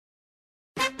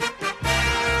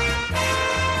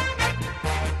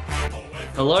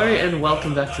Hello and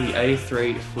welcome back to the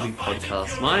A3 Footy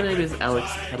Podcast. My name is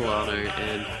Alex Catalano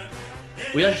and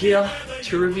we are here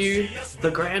to review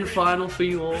the grand final for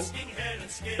you all.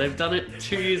 They've done it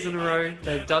 2 years in a row.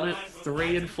 They've done it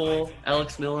 3 and 4.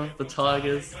 Alex Miller, the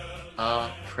Tigers,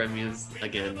 are premiers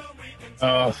again.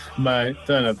 Oh, mate,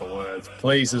 don't have the words.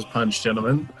 Please as punch,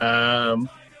 gentlemen.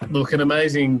 Look, an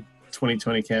amazing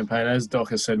 2020 campaign. As Doc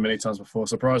has said many times before,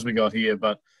 surprised we got here,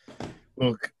 but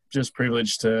look, just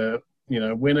privileged to,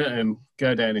 win it and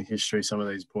go down in history. Some of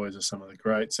these boys are some of the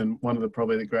greats and one of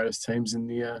probably the greatest teams in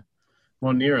the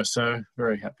modern era. So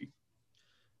very happy.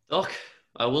 Doc,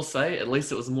 I will say, at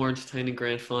least it was a more entertaining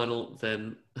grand final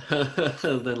than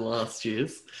last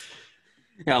year's.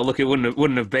 Yeah, look, it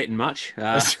wouldn't have beaten much,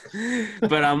 but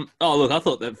I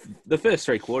thought that the first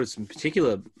three quarters in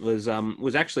particular was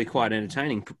actually quite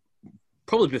entertaining,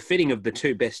 probably befitting of the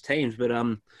two best teams. But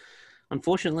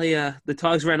unfortunately, the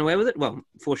Tigers ran away with it. Well,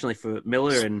 fortunately for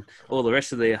Miller and all the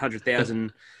rest of the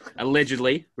 100,000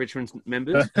 allegedly Richmond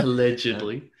members.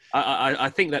 Allegedly, I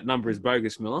think that number is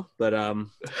bogus, Miller. But are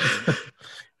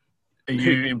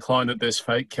you implying that there's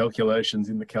fake calculations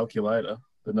in the calculator?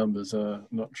 The numbers are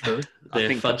not true.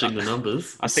 They're fudging the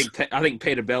numbers. I think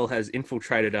Peter Bell has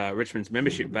infiltrated Richmond's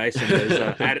membership base and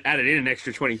has added in an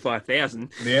extra 25,000.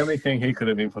 The only thing he could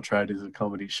have infiltrated is a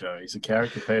comedy show. He's a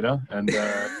character, Peter, and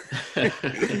yeah.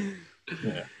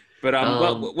 But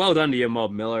well done to your mob,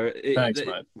 Miller. Thanks,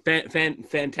 mate.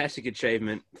 Fantastic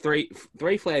achievement. Three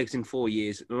flags in 4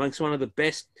 years amongst one of the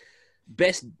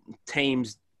best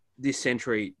teams this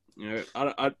century.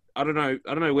 I don't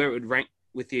know where it would rank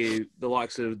with the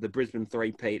likes of the Brisbane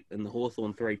three-peat and the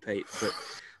Hawthorn three-peat, but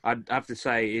I'd have to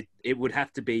say it would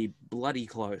have to be bloody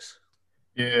close.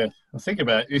 Yeah, you think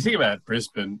about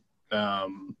Brisbane. I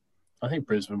think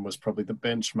Brisbane was probably the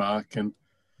benchmark, and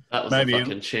that was maybe a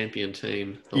fucking champion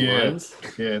team. Lions.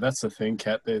 Yeah, that's the thing,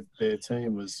 Kat. Their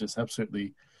team was just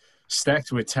absolutely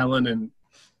stacked with talent, and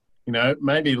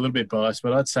maybe a little bit biased,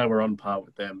 but I'd say we're on par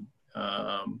with them.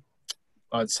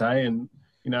 I'd say, and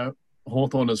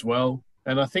Hawthorn as well.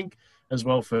 And I think as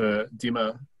well for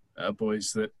Dimmer,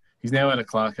 boys, that he's now out of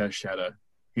Clarko's shadow.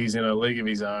 He's in a league of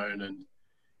his own, and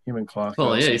him and Clarko.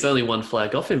 Oh, yeah, he's only one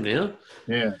flag off him now.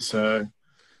 Yeah, so,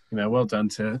 well done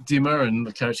to Dimmer and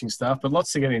the coaching staff, but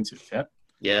lots to get into, Kat.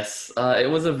 Yes, it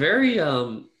was a very...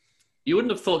 you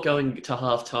wouldn't have thought going to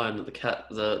half-time that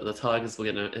the Tigers were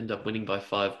going to end up winning by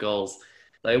 5 goals.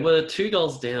 They were 2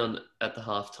 goals down at the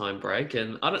half-time break,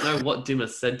 and I don't know what Dimmer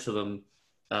said to them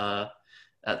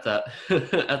at that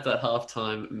at that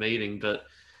halftime meeting, but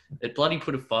it bloody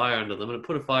put a fire under them, and it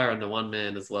put a fire under one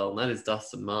man as well, and that is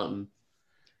Dustin Martin.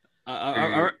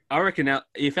 I reckon now,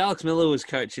 if Alex Miller was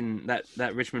coaching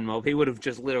that Richmond mob, he would have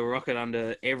just lit a rocket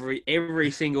under every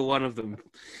single one of them.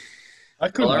 I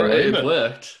couldn't believe it.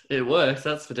 Worked. It worked.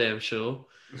 That's for damn sure.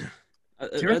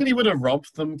 Do you reckon he would have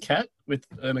robbed them, Kat, with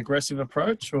an aggressive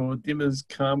approach, or Dimmer's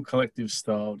calm, collective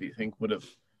style, do you think, would have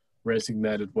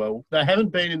resonated well? They haven't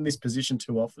been in this position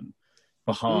too often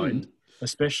behind,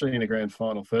 especially in a grand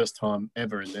final, first time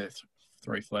ever in their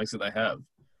 3 flags that they have.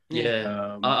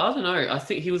 Yeah. I don't know. I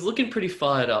think he was looking pretty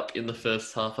fired up in the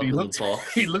first half up in the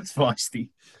box. He looked feisty.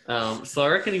 So I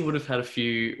reckon he would have had a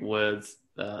few words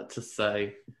to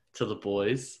say to the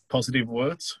boys. Positive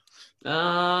words?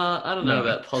 I don't know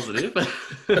about positive.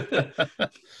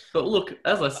 But look,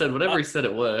 as I said, whatever he said,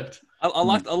 it worked. I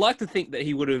like to think that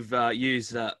he would have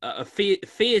used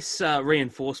fierce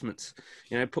reinforcements,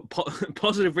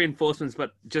 positive reinforcements,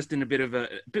 but just in a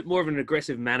bit more of an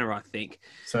aggressive manner, I think.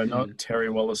 So not Terry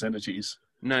Wallace energies.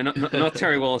 No, not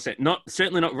Terry Wallace.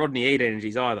 Certainly not Rodney Eade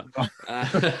energies either. I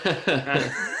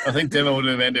think Dimmer would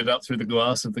have ended up through the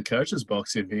glass of the coach's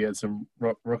box if he had some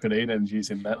Rocket Eade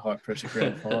energies in that high pressure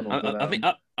grand final.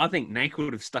 I think Nank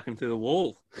would have stuck him through the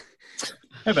wall.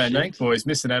 How about Nank, boys,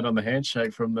 missing out on the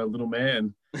handshake from the little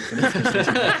man?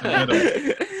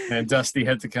 And Dusty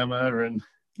had to come over and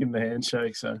give him the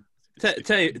handshake. So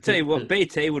tell you what,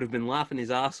 BT would have been laughing his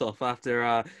ass off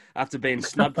after being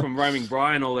snubbed from Roaming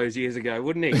Brian all those years ago,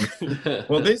 wouldn't he?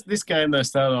 Well, this game though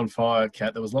started on fire,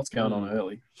 Kat. There was lots going on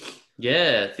early.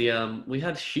 Yeah, we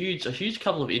had a huge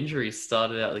couple of injuries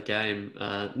started out the game.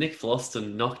 Nick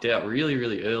Floston knocked out really,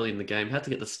 really early in the game. Had to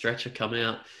get the stretcher come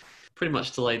out. Pretty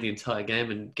much delayed the entire game,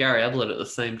 and Gary Ablett at the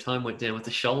same time went down with the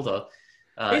shoulder.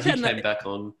 He came back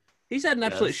on. He's had an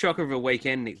absolute shocker of a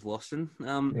weekend, Nick Floston.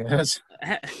 Yes.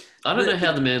 I don't know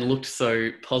how the man looked so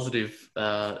positive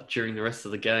during the rest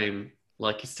of the game.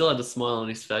 Like, he still had a smile on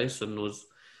his face and was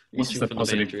He's just watching a from the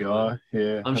positive boundary guy. line.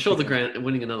 Yeah. I'm I sure think-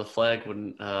 winning another flag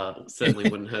certainly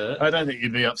wouldn't hurt. I don't think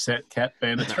you'd be upset, Cat,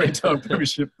 being a 3-time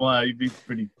premiership player. You'd be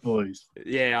pretty pleased.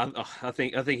 Yeah, I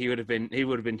think he would have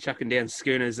been chucking down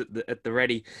schooners at the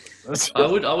ready. I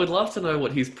would love to know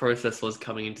what his process was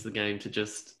coming into the game to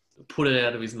just put it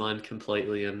out of his mind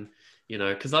completely, and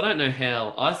because I don't know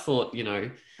how. I thought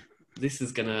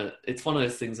it's one of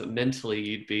those things that mentally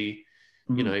you'd be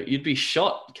you'd be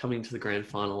shot coming to the grand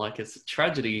final. Like, it's a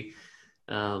tragedy,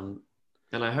 and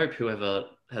I hope whoever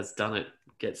has done it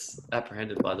gets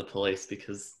apprehended by the police,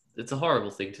 because it's a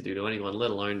horrible thing to do to anyone,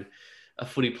 let alone a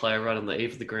footy player right on the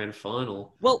eve of the grand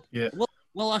final. Well, Yeah.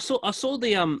 Well, I saw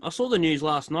the news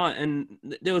last night, and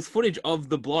there was footage of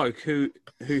the bloke who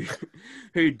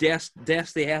doused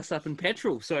the house up in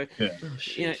petrol. So Yeah. Oh,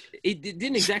 shit. he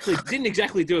didn't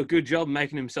exactly do a good job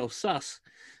making himself sus.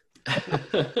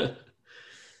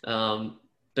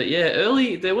 But yeah,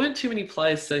 early there weren't too many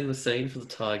players setting the scene for the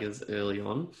Tigers early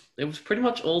on. It was pretty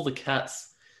much all the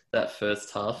Cats that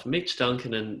first half. Mitch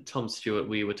Duncan and Tom Stewart,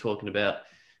 we were talking about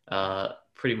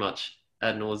pretty much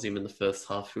ad nauseum in the first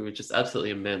half, who were just absolutely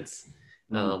immense.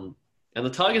 And the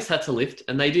Tigers had to lift,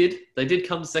 and they did. They did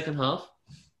come the second half.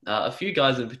 A few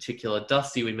guys in particular,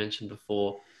 Dusty, we mentioned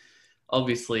before,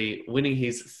 obviously winning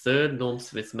his third Norm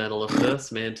Smith medal, the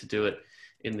first man to do it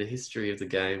in the history of the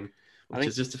game, which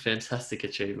is just a fantastic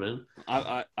achievement.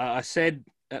 I said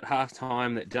at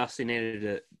halftime that Dusty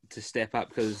needed to step up,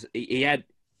 because he had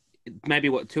maybe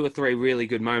 2 or 3 really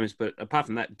good moments, but apart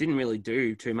from that, didn't really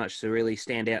do too much to really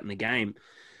stand out in the game.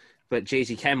 But geez,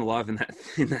 he came alive in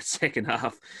that second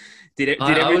half.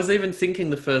 I was even thinking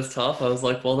the first half, I was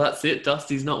like, well, that's it.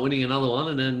 Dusty's not winning another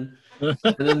one, and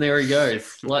then there he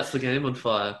goes, lights the game on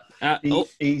fire.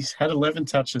 He's had 11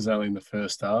 touches only in the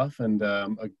first half, and a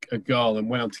goal, and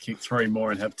went on to kick 3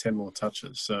 more and have 10 more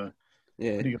touches. So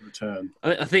yeah, pretty good return.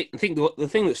 I think the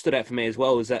thing that stood out for me as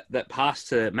well was that pass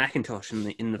to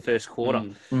McIntosh in the first quarter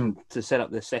to set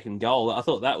up the second goal. I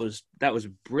thought that was a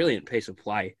brilliant piece of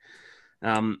play.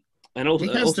 And also,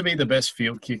 he has to be the best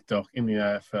field kick doc in the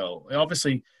AFL.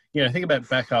 Obviously, think about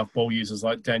back half ball users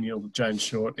like Daniel Jones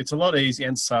Short. It's a lot easier,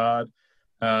 and Sard,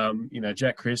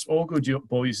 Jack Crisp, all good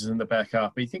ball users in the back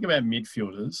half. But you think about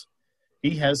midfielders,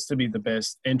 he has to be the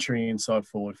best entry inside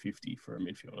forward 50 for a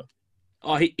midfielder.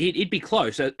 Oh, he'd be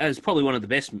close as probably one of the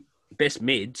best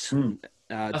mids.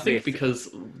 I think because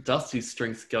Dusty's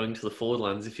strength going to the forward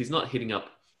lines, if he's not hitting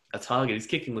up a target, he's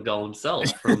kicking the goal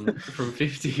himself from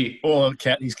 50. Or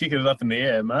he's kicking it up in the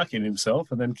air, marking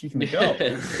himself, and then kicking the goal.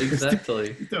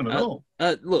 Exactly. He's doing it all.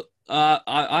 Look,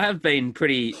 I have been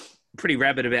pretty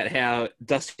rabid about how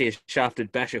Dusty has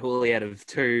shafted Basher Hooley out of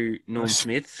 2 Norm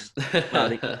Smiths.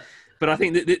 But I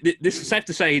think that this is safe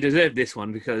to say he deserved this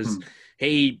one, because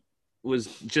he was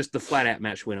just the flat out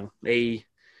match winner. He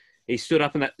stood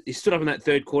up in that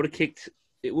third quarter, kicked.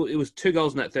 It was 2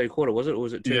 goals in that third quarter, was it? Or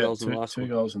was it 2 goals in the last quarter?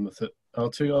 2 goals in the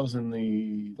 2 goals in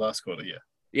the last quarter, yeah.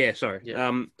 Yeah, sorry.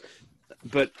 Yeah.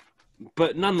 But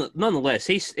nonetheless,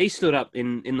 he stood up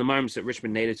in the moments that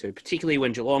Richmond needed to, particularly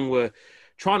when Geelong were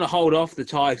trying to hold off the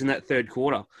Tigers in that third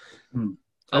quarter.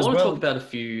 I want to talk about a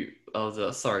few.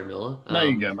 Sorry, Miller. No,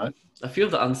 you go, mate. A few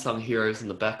of the unsung heroes in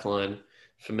the back line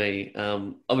for me.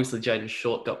 Obviously, Jaden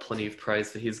Short got plenty of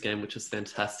praise for his game, which was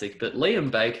fantastic. But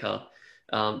Liam Baker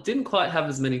didn't quite have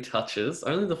as many touches,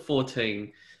 only the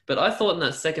 14. But I thought in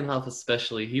that second half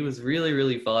especially, he was really,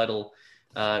 really vital,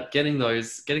 getting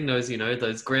those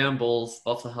those ground balls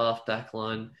off the half back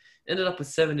line. Ended up with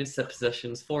 7 intercept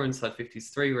possessions, 4 inside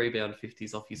 50s, 3 rebound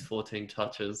 50s off his 14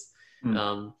 touches.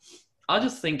 I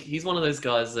just think he's one of those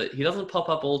guys that he doesn't pop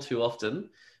up all too often,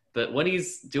 but when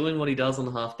he's doing what he does on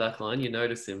the half back line, you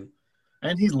notice him.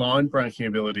 And his line breaking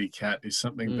ability, Cat, is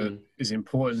something that is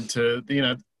important to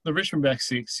the Richmond back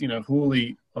six.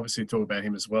 Hooley, obviously talk about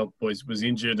him as well. Boys was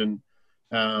injured, and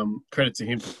credit to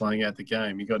him for playing out the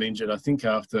game. He got injured, I think,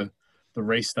 after the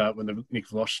restart when the Nick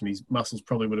Vlosh, and his muscles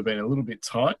probably would have been a little bit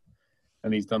tight,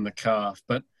 and he's done the calf.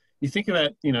 But you think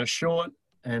about Short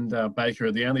and Baker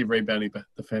are the only rebounding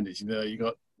defenders. You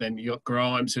got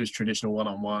Grimes, who's traditional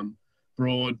one-on-one,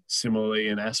 Broad similarly,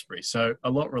 and Asprey. So a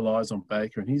lot relies on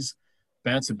Baker, and his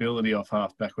bounceability off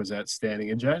halfback was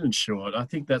outstanding. And Jaden Short, I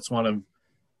think that's one of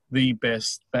the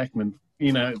best backmen,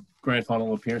 grand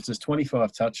final appearances,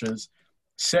 25 touches,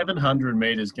 700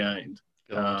 metres gained.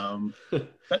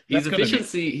 His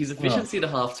efficiency at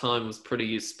half time was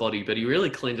pretty spotty, but he really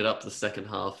cleaned it up the second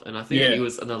half. And I think he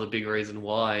was another big reason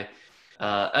why,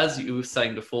 as you were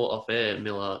saying before off air,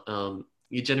 Miller,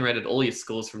 you generated all your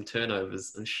scores from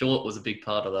turnovers, and Short was a big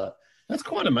part of that. That's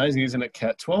quite amazing, isn't it,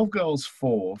 Kat? 12 goals,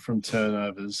 4 from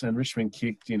turnovers, and Richmond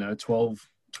kicked, 12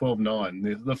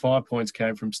 12-9. The 5 points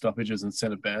came from stoppages and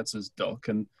centre bounces, Doc.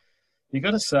 And you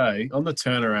got to say, on the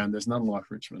turnaround, there's none like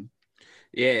Richmond.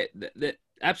 Yeah,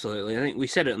 absolutely. I think we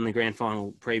said it in the grand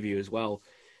final preview as well.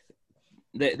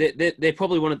 They're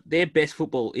probably their best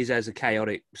football is as a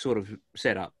chaotic sort of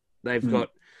setup. They've got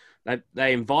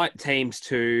they invite teams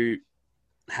to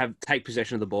take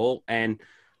possession of the ball, and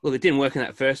look, it didn't work in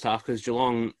that first half because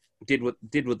Geelong did what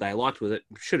they liked with it.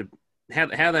 Should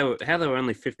have how they were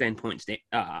only 15 points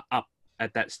up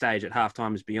at that stage at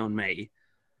halftime is beyond me.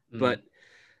 But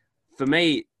for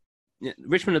me,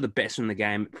 Richmond are the best in the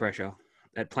game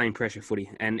at playing pressure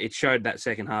footy, and it showed that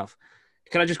second half.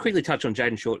 Can I just quickly touch on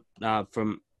Jayden Short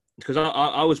because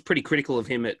I was pretty critical of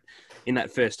him in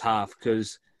that first half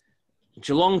because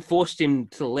Geelong forced him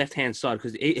to the left-hand side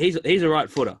because he's a right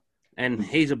footer and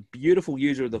he's a beautiful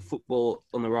user of the football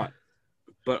on the right.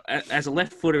 But as a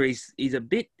left footer, he's a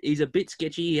bit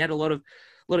sketchy. He had a lot of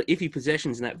iffy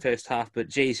possessions in that first half, but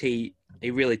geez, he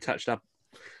really touched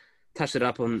it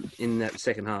up in that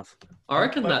second half. I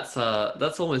reckon that's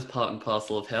almost part and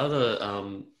parcel of how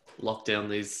to lock down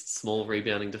these small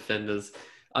rebounding defenders.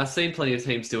 I've seen plenty of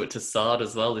teams do it to Saad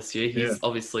as well this year. He's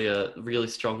obviously a really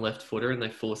strong left footer, and they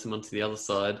force him onto the other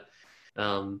side.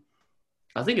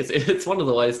 I think it's one of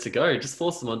the ways to go. Just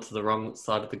force them onto the wrong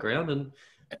side of the ground, and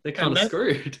they're kind of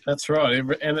screwed. That's right,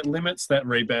 and it limits that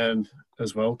rebound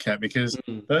as well, Kat, because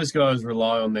those guys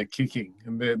rely on their kicking,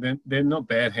 and they're not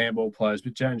bad handball players.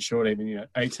 But Jayden Short, even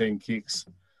 18 kicks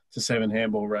to 7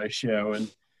 handball ratio,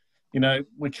 and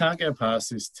we can't go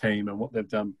past this team and what they've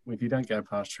done if you don't go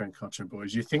past Trent Cotchin,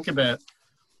 boys. You think about,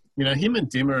 him and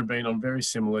Dimmer have been on very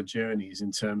similar journeys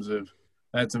in terms of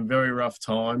they had some very rough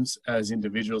times as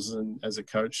individuals and as a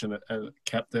coach and a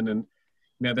captain, and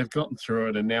they've gotten through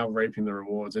it and now reaping the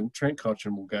rewards. And Trent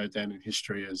Cotchin will go down in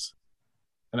history as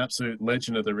an absolute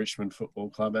legend of the Richmond Football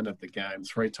Club and of the game,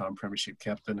 3-time premiership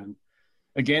captain. And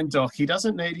again, Doc, he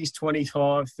doesn't need his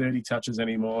 25, 30 touches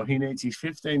anymore. He needs his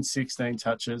 15, 16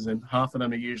 touches, and half of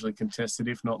them are usually contested,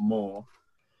 if not more.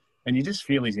 And you just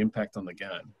feel his impact on the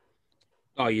game.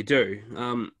 Oh, you do.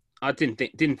 I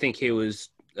didn't think he was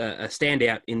a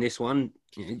standout in this one.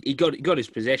 He got his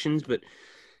possessions, but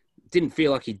didn't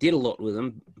feel like he did a lot with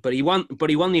them. But he won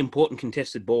the important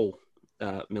contested ball,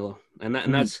 Miller, and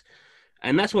I've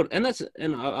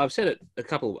said it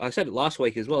I said it last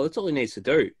week as well. That's all he needs to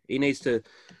do. He needs to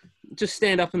just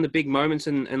stand up in the big moments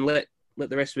and let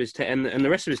the rest of his and the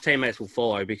rest of his teammates will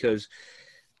follow because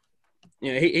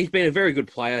he's been a very good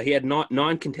player. He had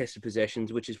nine contested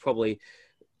possessions, which is probably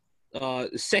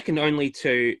second only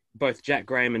to both Jack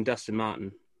Graham and Dustin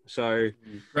Martin. So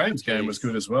Graham's game was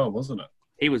good as well, wasn't it?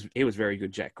 He was very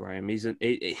good, Jack Graham.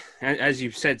 As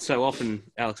you've said so often,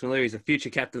 Alex Miller, he's a future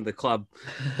captain of the club.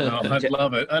 I'd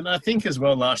love it. And I think as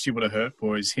well last year would have hurt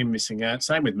boys, him missing out.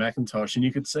 Same with McIntosh. And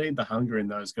you could see the hunger in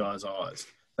those guys' eyes.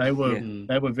 They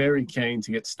were very keen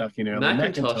to get stuck in early.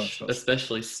 McIntosh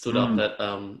especially stood up at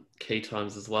key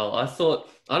times as well.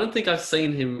 I don't think I've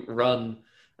seen him run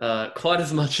quite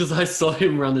as much as I saw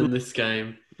him run in this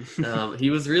game.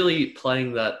 He was really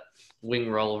playing that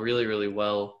wing role really, really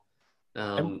well.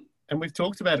 And we've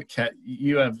talked about it, Kat.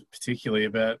 You have particularly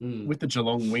about with the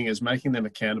Geelong wingers making them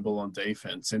accountable on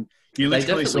defence, and you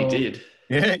literally did.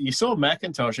 Yeah, you saw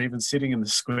McIntosh even sitting in the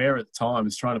square at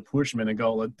times trying to push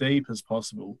Menegola deep as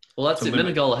possible. Well, that's it.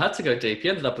 Menegola had to go deep. He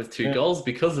ended up with 2 goals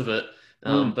because of it,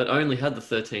 but only had the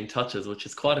 13 touches, which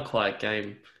is quite a quiet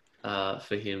game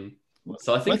for him.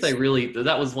 So I think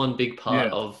that was one big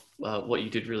part of what you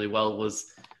did really well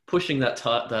was pushing that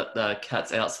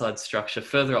Cats outside structure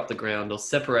further up the ground or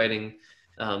separating.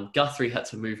 Guthrie had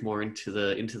to move more into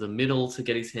the middle to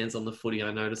get his hands on the footy.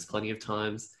 I noticed plenty of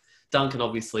times. Duncan,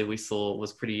 obviously, we saw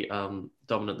was pretty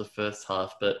dominant the first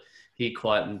half, but he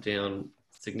quietened down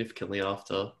significantly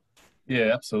after.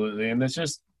 Yeah, absolutely. And there's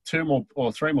just 3 more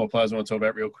players I want to talk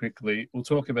about real quickly. We'll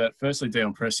talk about, firstly,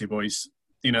 Dion Pressley, boys.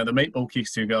 The meatball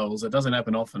kicks 2 goals. It doesn't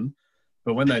happen often.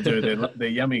 But when they do, they're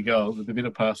yummy goals with a bit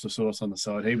of pasta sauce on the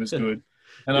side. He was good.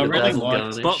 And I really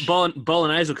liked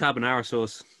bolognese or carbonara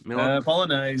sauce.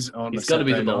 Bolognese on He's got to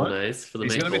be the bolognese for the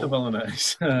He's got to be the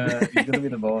bolognese. He's got to be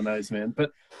the bolognese, man.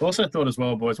 But I also thought as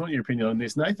well, boys, I want your opinion on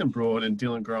this. Nathan Broad and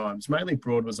Dylan Grimes. Mainly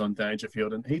Broad was on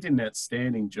Dangerfield, and he did an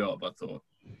outstanding job, I thought.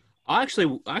 I actually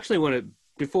want to,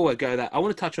 before I go that, I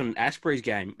want to touch on Asprey's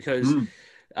game because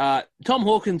Tom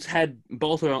Hawkins had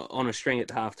Bolter on a string at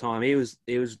halftime.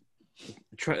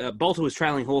 Bolter was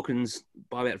trailing Hawkins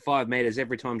by about 5 metres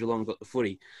every time Geelong got the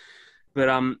footy. But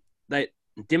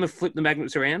Dimmer flipped the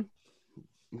magnets around,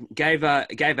 gave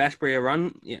Asprey a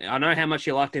run. I know how much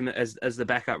you liked him as the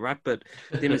backup ruck, but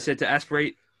Dimmer said to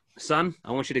Asprey, son,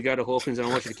 I want you to go to Hawkins and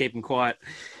I want you to keep him quiet.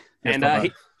 Yes, And Papa.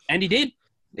 he did.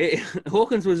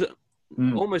 Hawkins was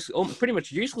Mm. pretty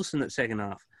much useless in that second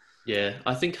half. Yeah,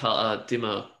 I think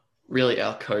Dimmer really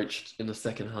outcoached in the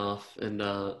second half and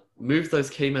moved those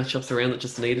key matchups around that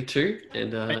just needed to,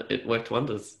 and it worked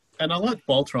wonders. And I like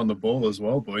Bolter on the ball as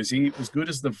well, boys. He was good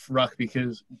as the ruck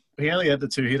because he only had the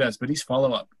 2 hitters, but his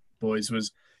follow-up, boys,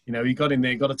 was, he got in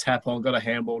there, got a tap on, got a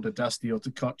handball to Dusty or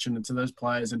to Cochin and to those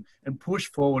players and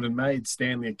pushed forward and made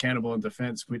Stanley accountable in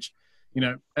defence, which,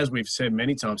 as we've said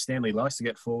many times, Stanley likes to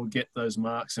get forward, get those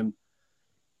marks. And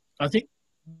I think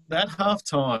that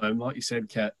half-time, like you said,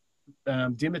 Kat,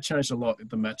 Dimmer changed a lot at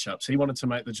the matchups. He wanted to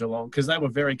make the Geelong, because they were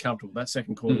very comfortable. That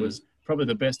second quarter was probably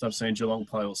the best I've seen Geelong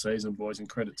play all season, boys, and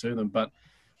credit to them. But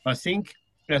I think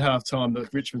at halftime, the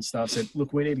Richmond staff said,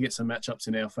 look, we need to get some matchups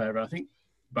in our favour. I think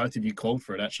both of you called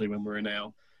for it, actually, when we were in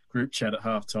our group chat at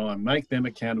halftime. Make them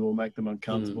accountable, make them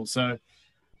uncomfortable. So,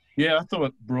 yeah, I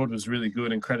thought Broad was really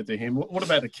good, and credit to him. What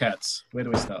about the Cats? Where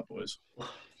do we start, boys?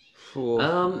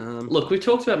 Look, we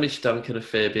talked about Mitch Duncan a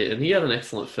fair bit, and he had an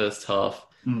excellent first half.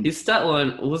 His stat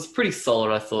line was pretty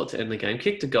solid, I thought, to end the game.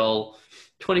 Kicked a goal,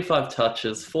 25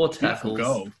 touches, 4 tackles.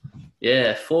 Goal.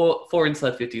 Yeah, four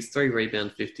inside 50s, 3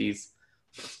 rebound 50s,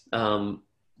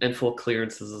 and 4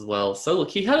 clearances as well. So, look,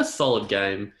 he had a solid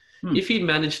game. If he'd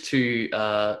managed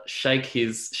to shake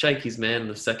his man in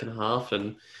the second half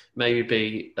and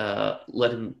maybe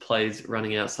let him play his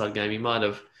running outside game, he might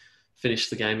have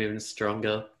finished the game even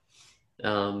stronger.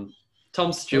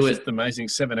 Tom Stewart. It's just amazing,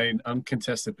 17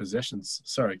 uncontested possessions.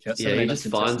 Sorry, Kat. Yeah, he just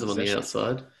finds them on the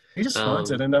outside. He just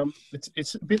finds it. And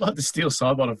it's a bit like the Steele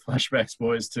Sidebottom flashbacks,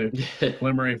 boys, to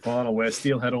preliminary final where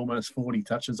Steele had almost 40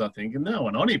 touches, I think, and no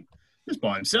one on him. Just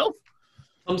by himself.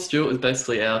 Tom Stewart was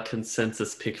basically our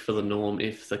consensus pick for the Norm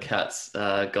if the Cats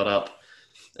got up.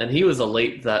 And he was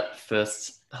elite that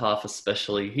first half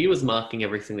especially. He was marking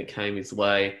everything that came his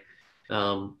way.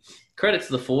 Credit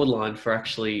to the forward line for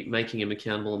actually making him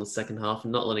accountable in the second half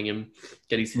and not letting him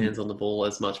get his hands on the ball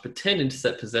as much. But 10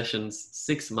 intercept possessions,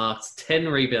 6 marks, 10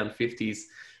 rebound 50s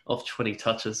off 20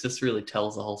 touches just really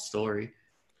tells the whole story.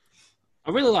 I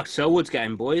really liked Selwood's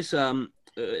game, boys.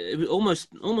 It was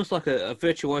almost like a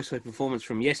virtuoso performance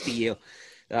from yesteryear.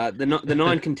 The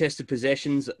 9 contested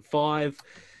possessions, 5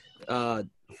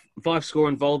 score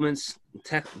involvements,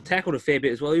 tackled a fair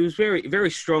bit as well. He was very, very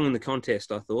strong in the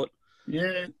contest, I thought.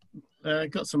 Yeah,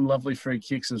 got some lovely free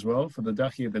kicks as well for the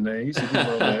ducky of the knees. He did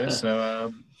well there.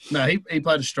 So, he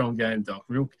played a strong game, Doc.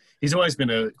 He's always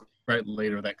been a great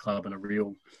leader of that club and a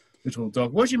real little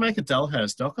dog. What did you make of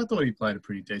Dalhouse, Doc? I thought he played a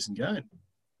pretty decent game.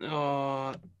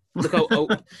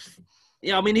 Look,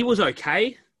 yeah, I mean, he was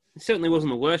okay. He certainly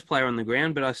wasn't the worst player on the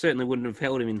ground, but I certainly wouldn't have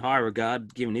held him in high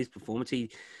regard given his performance. He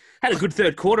had a good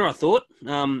third quarter, I thought.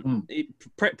 He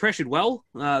pressured well.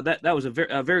 That was a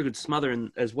very good smother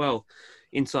as well,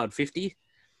 inside 50.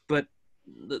 But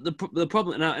the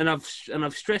problem, and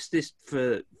I've stressed this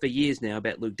for years now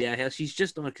about Luke Dowhouse. He's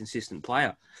just not a consistent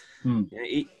player.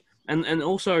 And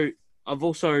also, I've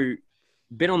also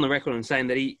been on the record and saying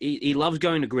that he loves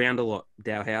going to ground a lot.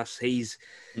 Dowhouse. He's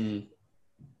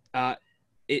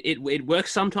It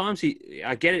works sometimes.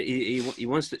 I get it. He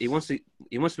wants to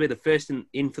be the first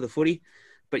in for the footy,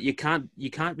 but you can't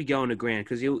be going to ground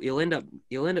because he'll end up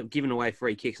giving away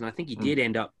free kicks, and I think he did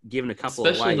end up giving a couple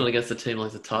away. Especially not against a team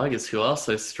like the Tigers, who are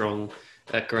so strong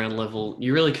at ground level.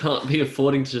 You really can't be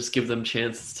affording to just give them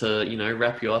chances to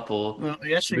wrap you up or. Well,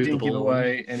 he actually didn't give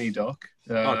away any, Doc.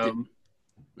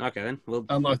 Okay then. Well,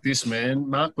 unlike this man,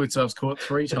 Mark Blitzov's caught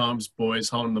 3 times, boys,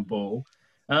 holding the ball.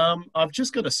 I've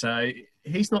just got to say,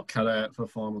 he's not cut out for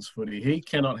finals footy. He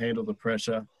cannot handle the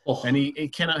pressure, and he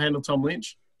cannot handle Tom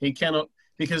Lynch. He cannot,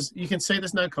 because you can see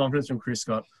there's no confidence from Chris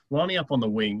Scott lining up on the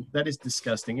wing. That is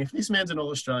disgusting. If this man's an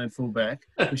All-Australian fullback,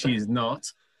 which he is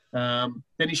not, then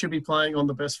he should be playing on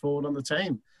the best forward on the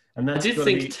team. And I did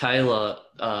think Taylor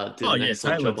did an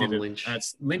excellent job on Lynch.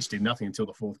 Lynch did nothing until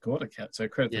the fourth quarter, Cat. So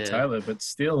credit to Taylor, but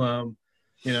still,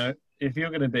 if you're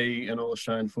going to be an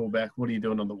All-Australian fullback, what are you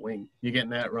doing on the wing? You're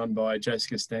getting outrun by Jace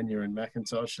Castagna and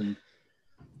McIntosh, and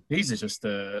he's just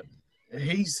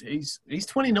he's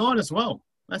 29 as well.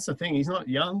 That's the thing. He's not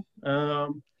young.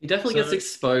 He definitely gets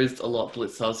exposed a lot,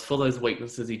 Blitzers, for those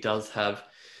weaknesses he does have.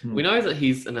 We know that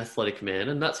he's an athletic man,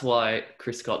 and that's why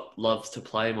Chris Scott loves to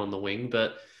play him on the wing,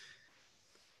 but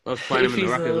loves playing him in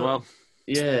the ruck as well.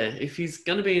 Yeah, if he's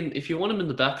going to be if you want him in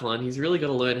the back line, he's really got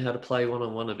to learn how to play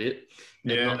one-on-one a bit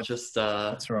and not just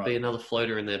be another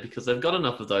floater in there, because they've got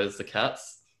enough of those, the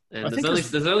Cats. And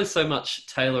there's only so much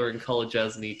Taylor and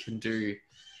Colajasny can do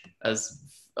as,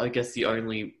 I guess, the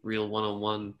only real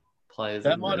one-on-one players.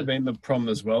 That in might have there. been the problem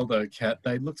as well, though, Kat.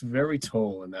 They looked very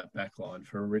tall in that back line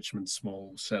for a Richmond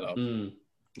small setup. Mm.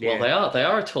 Yeah. Well, they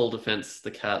are a tall defense,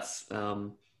 the Cats,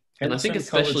 and I think Henderson,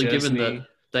 especially given Colajesny, that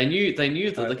they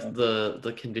knew that Taylor.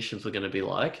 the conditions were going to be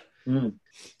like. Mm.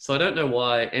 So I don't know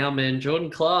why our man Jordan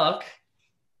Clark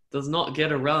does not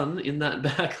get a run in that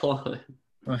back line.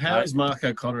 Well, how is Mark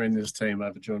O'Connor in this team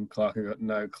over Jordan Clark? I've got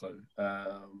no clue.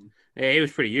 Yeah, he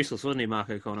was pretty useless, wasn't he, Mark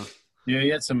O'Connor? Yeah, he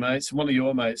had some mates. One of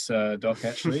your mates, Doc,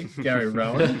 actually, Gary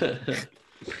Rowan.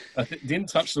 Didn't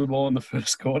touch the ball in the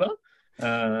first quarter.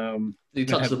 Did he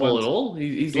touch the ball at all?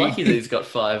 He's lucky that he's got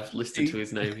 5 listed to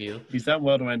his name here. He's done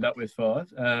well to end up with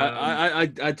 5.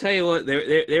 I tell you what,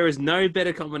 there is no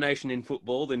better combination in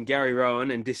football than Gary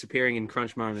Rowan and disappearing in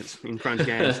crunch moments, in crunch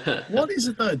games. What is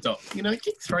it though, Doc? You know,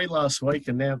 kicked 3 last week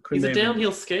and now couldn't He's a even...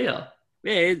 downhill skier.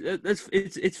 Yeah,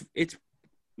 it's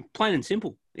plain and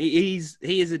simple. He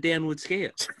is a downward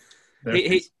skier.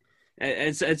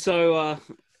 So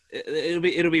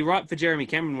it'll be right for Jeremy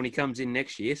Cameron when he comes in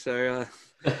next year. So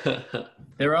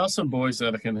there are some boys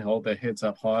that can hold their heads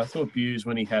up high. I thought Buse,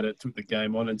 when he had it, took the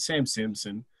game on, and Sam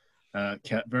Simpson,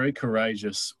 very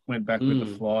courageous, went back with the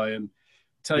fly. And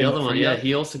tell the you other what, one, yeah,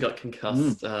 he also got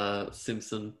concussed.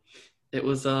 Simpson. It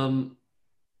was a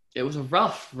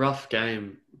rough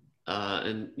game,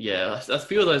 and yeah, a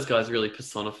few of those guys really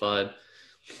personified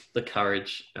the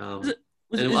courage. And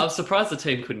I was surprised the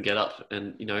team couldn't get up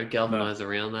and, galvanize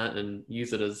around that and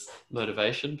use it as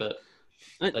motivation, but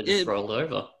they just rolled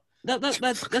over.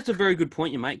 That's a very good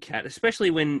point you make, Kat, especially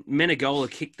when Menegola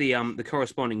kicked the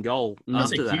corresponding goal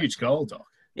That's after a huge goal, Doc.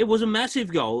 It was a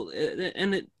massive goal,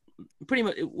 and it pretty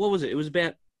much, what was it? It was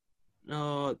about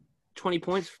 20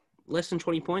 points, less than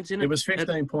 20 points in it. It was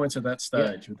 15 points at that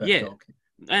stage with that goal kick.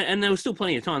 And there was still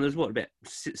plenty of time. There was, about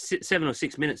 7 or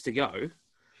 6 minutes to go.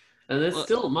 And they're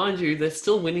still, mind you, they're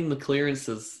still winning the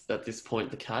clearances at this point,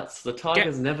 the Cats. The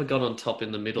Tigers never got on top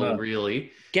in the middle,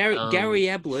 really. Gary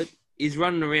Ablett is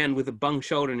running around with a bung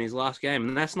shoulder in his last game,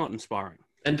 and that's not inspiring.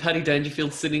 And Paddy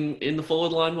Dangerfield sitting in the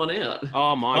forward line, 1 out.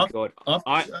 Oh, my God.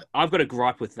 I've got a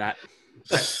gripe with that.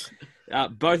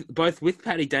 Both with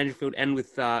Paddy Dangerfield and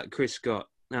with Chris Scott.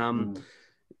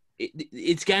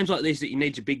 It's games like these that you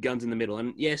need your big guns in the middle.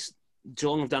 And, yes,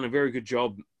 Geelong have done a very good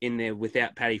job in there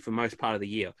without Paddy for most part of the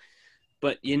year.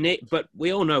 But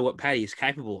we all know what Paddy is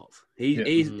capable of.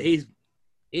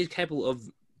 He's capable of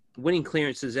winning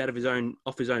clearances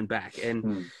off his own back,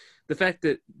 and the fact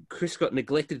that Chris Scott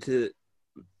neglected to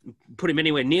put him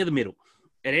anywhere near the middle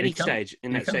at any stage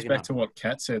in that second half. It comes back to what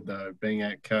Kat said though, being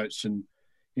out coached, and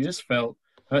he just felt.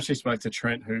 I actually spoke to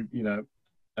Trent, who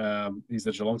he's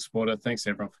the Geelong supporter. Thanks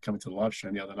everyone for coming to the live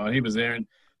stream the other night. He was there and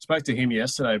spoke to him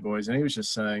yesterday, boys, and he was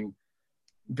just saying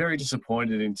very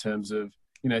disappointed in terms of.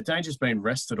 Danger's been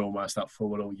rested almost up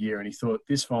forward all year, and he thought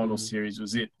this final series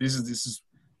was it. This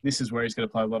is where he's going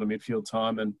to play a lot of midfield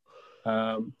time, and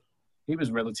he was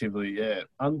relatively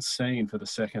unseen for the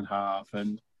second half.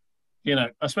 And I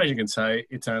suppose you can say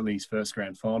it's only his first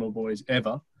grand final, boys,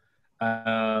 ever,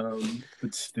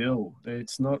 but still,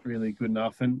 it's not really good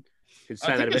enough. And you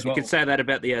could say that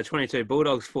about the 22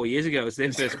 Bulldogs 4 years ago. It was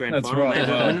their first grand final. Right.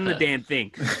 They were winning the damn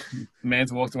thing.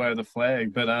 Man's walked away with the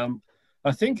flag, but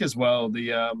I think as well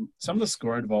the some of the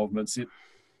score involvements.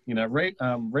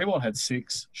 Rewalt had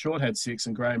 6, Short had 6,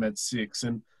 and Graham had 6,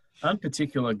 and aren't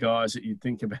particular guys that you'd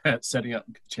think about setting up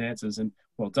chances. And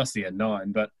Dusty had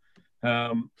 9, but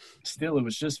still, it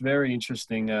was just very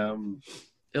interesting.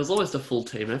 It was almost a full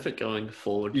team effort going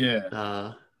forward.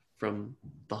 Yeah. From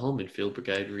the whole midfield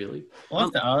brigade, really. I'll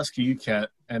have to ask you,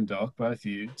 Kat and Doc, both of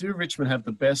you, do Richmond have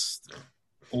the best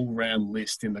all-round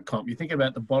list in the comp? You think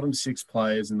about the bottom 6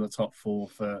 players in the top 4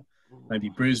 for maybe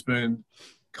Brisbane,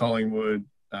 Collingwood,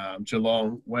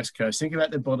 Geelong, West Coast. Think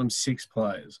about the bottom 6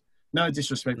 players. No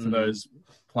disrespect to those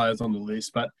players on the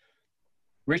list, but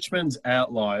Richmond's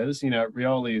outliers,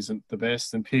 Rioli isn't the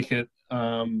best, and Pickett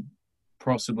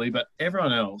possibly, but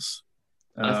everyone else.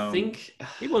 I think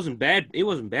he wasn't bad. He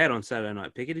wasn't bad on Saturday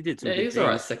night. Pickett, he did some. Yeah, he was all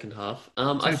right second half.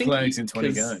 2 I think flags in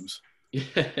 20 games.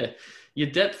 Yeah, your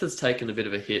depth has taken a bit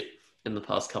of a hit in the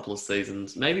past couple of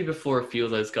seasons. Maybe before a few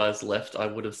of those guys left, I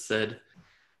would have said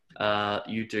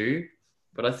you do.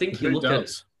 But I think you look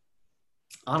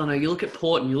at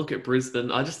Port and you look at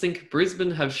Brisbane. I just think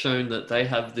Brisbane have shown that they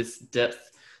have this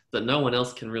depth that no one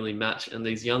else can really match. And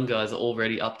these young guys are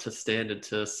already up to standard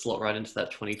to slot right into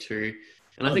that 22.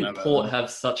 And I think Port have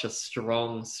such a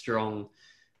strong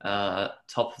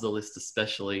top of the list,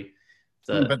 especially.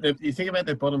 But you think about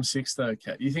their bottom 6, though,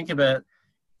 Kat. You think about,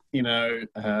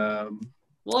 well,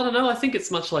 I don't know. I think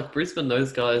it's much like Brisbane.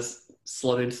 Those guys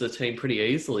slot into the team pretty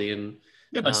easily. And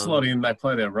they slot in, they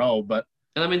play their role. But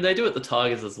And I mean, they do it the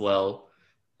Tigers as well.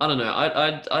 I don't know.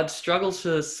 I'd struggle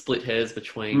to split hairs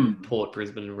between Port,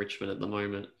 Brisbane, and Richmond at the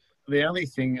moment. The only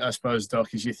thing, I suppose,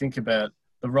 Doc, is you think about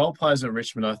the role players at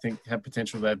Richmond, I think, have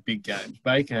potential to have big games.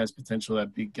 Baker has potential to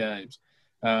have big games.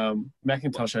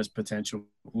 McIntosh has potential.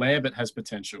 Lambert has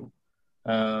potential.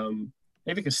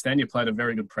 Even Castagna played a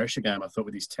very good pressure game, I thought,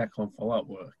 with his tackle and follow-up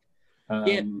work.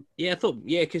 I thought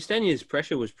Castagna's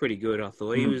pressure was pretty good. I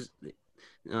thought he was.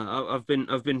 I've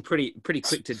been pretty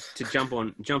quick to jump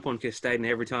on Castagna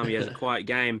every time he has a quiet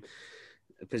game,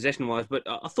 possession wise. But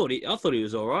I thought he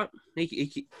was all right.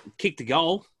 He kicked a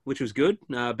goal, which was good,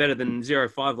 better than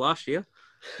 0-5 last year.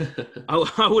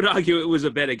 I would argue it was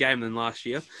a better game than last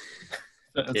year.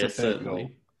 That's a fair goal.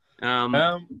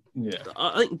 I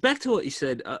think back to what you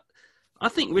said. I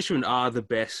think Richmond are the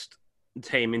best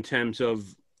team in terms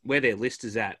of where their list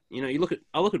is at. You know,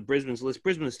 I look at Brisbane's list.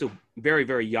 Brisbane is still very,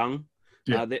 very young.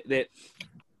 Yeah.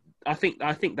 I think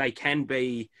they can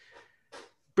be.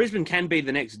 Brisbane can be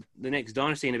the next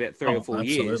dynasty in about 3 or 4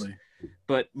 years.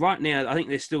 But right now, I think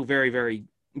they're still very, very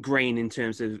green in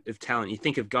terms of talent. You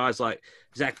think of guys like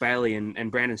Zach Bailey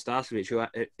and Brandon Starcevich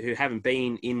who haven't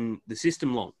been in the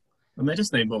system long. And they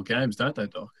just need more games, don't they,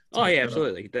 Doc? Oh yeah,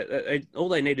 absolutely. All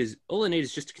they need is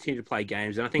just to continue to play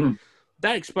games, and I think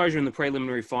that exposure in the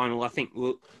preliminary final, I think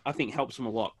helps them a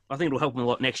lot. I think it'll help them a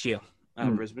lot next year.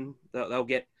 Brisbane, they'll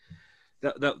get.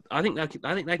 I think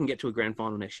they can get to a grand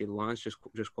final next year. The Lions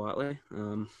just quietly.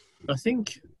 I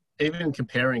think even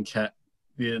comparing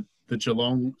the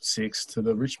Geelong 6 to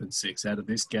the Richmond 6 out of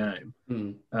this game,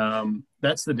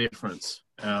 that's the difference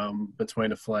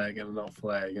between a flag and a not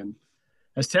flag. And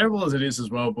as terrible as it is as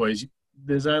well, boys,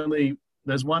 there's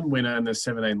one winner and there's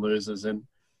 17 losers, and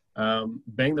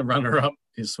being the runner-up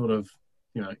is sort of,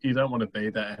 you don't want to be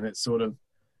that, and it's sort of,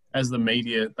 as the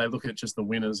media, they look at just the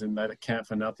winners and they count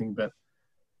for nothing. But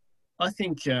I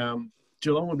think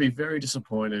Geelong would be very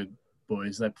disappointed,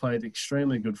 boys. They played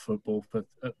extremely good football, but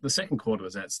the second quarter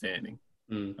was outstanding.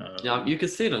 You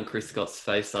could see it on Chris Scott's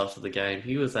face after the game.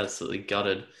 He was absolutely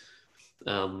gutted.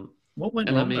 What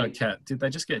went wrong, though, Kat? Did they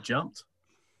just get jumped?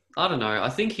 I don't know. I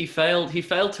think he failed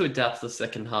to adapt the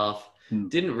second half.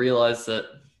 Didn't realise that,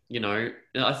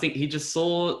 I think he just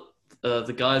saw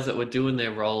the guys that were doing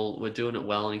their role were doing it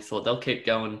well, and he thought they'll keep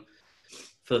going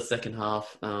for the second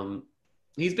half.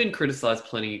 He's been criticised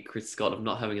plenty, Chris Scott, of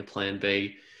not having a plan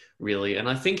B, really. And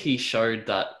I think he showed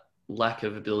that lack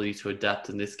of ability to adapt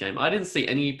in this game. I didn't see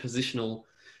any positional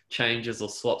changes or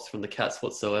swaps from the Cats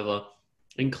whatsoever,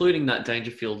 including that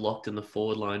Dangerfield locked in the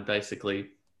forward line,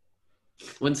 basically.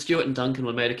 When Stewart and Duncan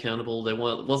were made accountable, there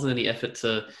wasn't any effort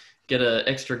to get an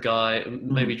extra guy,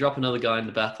 maybe drop another guy in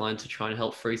the back line to try and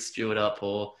help free Stewart up,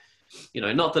 or,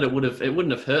 not that it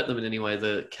wouldn't have hurt them in any way,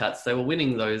 the Cats. They were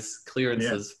winning those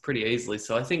clearances pretty easily.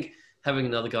 So I think having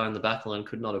another guy in the back line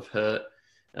could not have hurt.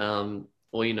 Or,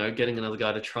 getting another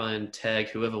guy to try and tag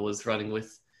whoever was running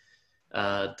with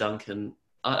Duncan.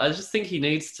 I just think he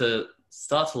needs to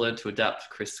start to learn to adapt,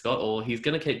 Chris Scott, or he's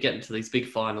going to keep getting to these big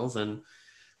finals and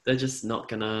they're just not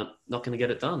gonna get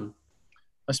it done.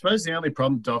 I suppose the only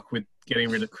problem, Doc, with getting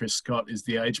rid of Chris Scott is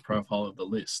the age profile of the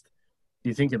list.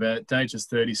 You think about it, Danger's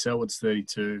 30, Selwood's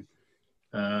 32,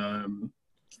 and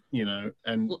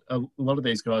a lot of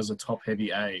these guys are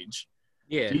top-heavy age.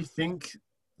 Yeah. Do you think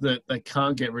that they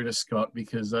can't get rid of Scott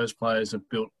because those players have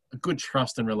built a good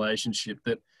trust and relationship,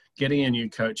 that getting a new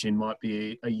coach in might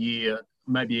be a year,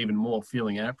 maybe even more,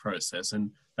 feeling out process,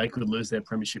 and they could lose their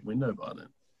premiership window by then?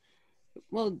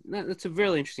 Well, that's a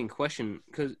really interesting question,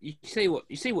 because you see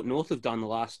what North have done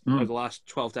over the last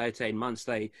 12 to 18 months.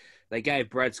 They gave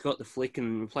Brad Scott the flick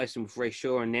and replaced him with Ray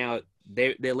Shaw, and now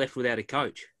they're left without a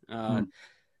coach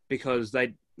because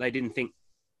they didn't think.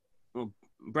 Well,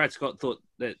 Brad Scott thought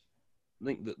that. I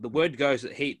think the word goes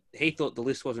that he thought the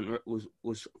list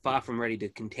was far from ready to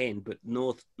contend, but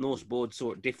North's board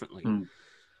saw it differently.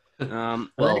 I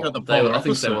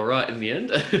think they were right in the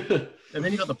end. And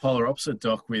then you got the polar opposite,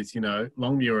 Doc, with,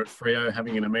 Longmuir at Freo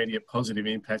having an immediate positive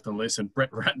impact on this, and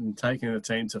Brett Ratton taking the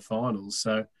team to finals.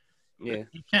 So you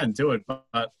can do it, but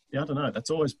I don't know.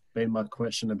 That's always been my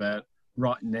question about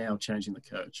right now changing the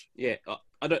coach. Yeah,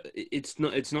 I don't. It's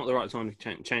not the right time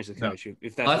to change the coach. No.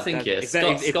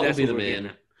 Scott will be the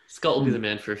man. Scott will be the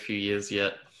man for a few years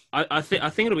yet. I think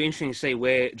it'll be interesting to see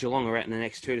where Geelong are at in the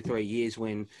next 2 to 3 years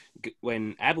when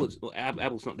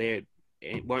Ablett's not there.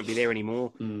 It won't be there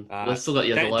anymore. We've still got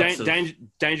the likes of...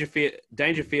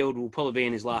 Dangerfield will probably be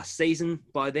in his last season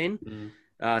by then.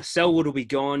 Selwood will be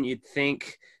gone, you'd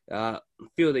think. A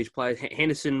few of these players,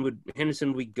 Henderson would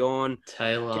be gone.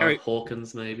 Taylor,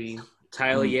 Hawkins maybe.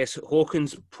 Taylor, yes.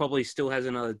 Hawkins probably still has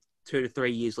another 2 to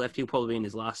 3 years left. He'll probably be in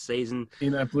his last season.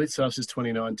 Blicavs is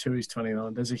 29, Tui's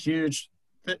 29. There's a huge...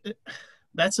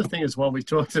 That's the thing as well we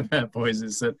talked about, boys,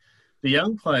 is that the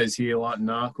young players here like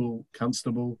Narkle,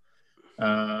 Constable,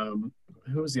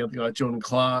 who was the other guy? Jordan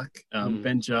Clark,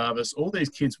 Ben Jarvis, all these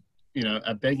kids,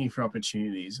 are begging for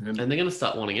opportunities. And they're going to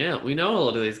start wanting out. We know a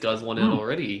lot of these guys want out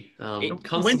already. When do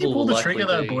you pull the trigger,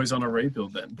 though, boys, on a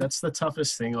rebuild then? That's the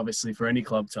toughest thing, obviously, for any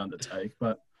club to undertake.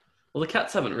 But well, the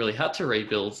Cats haven't really had to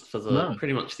rebuild for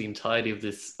pretty much the entirety of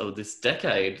this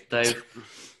decade.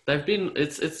 They've been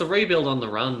it's the rebuild on the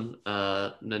run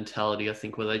mentality, I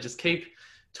think, where they just keep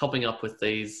topping up with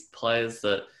these players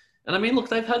that. And I mean, look,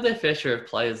 they've had their fair share of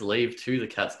players leave to the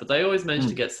Cats, but they always manage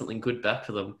to get something good back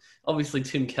for them. Obviously,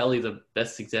 Tim Kelly, the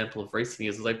best example of recent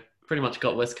years, they pretty much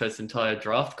got West Coast's entire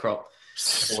draft crop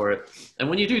for it.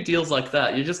 And when you do deals like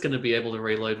that, you're just going to be able to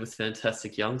reload with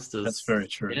fantastic youngsters. That's very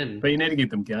true. Again. But you need to give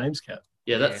them games, Cap.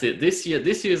 Yeah, that's it. This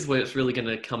year's where it's really going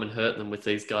to come and hurt them with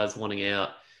these guys wanting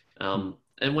out.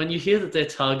 And when you hear that they're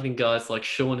targeting guys like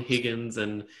Sean Higgins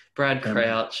and Brad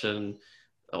Crouch and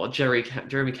Jeremy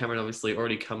Cameron, obviously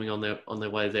already coming on their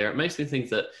way there, it makes me think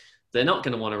that they're not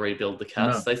going to want to rebuild the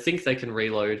Cats. No. They think they can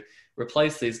reload,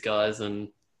 replace these guys,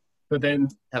 but then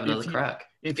have another crack.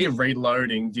 If you're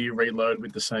reloading, do you reload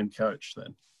with the same coach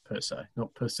then, per se?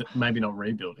 Maybe not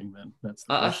rebuilding then. That's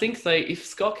the I think if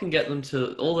Scott can get them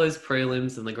to all those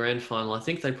prelims and the grand final, I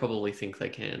think they probably think they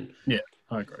can. Yeah,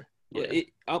 I agree. Yeah.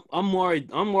 I'm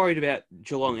worried about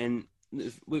Geelong, and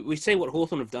we see what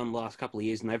Hawthorn have done the last couple of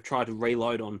years, and they've tried to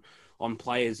reload on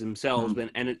players themselves,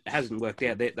 and it hasn't worked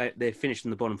out. They're finished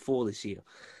in the bottom 4 this year.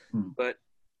 But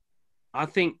I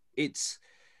think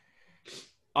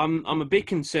I'm a bit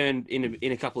concerned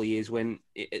in a couple of years when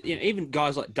even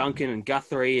guys like Duncan and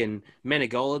Guthrie and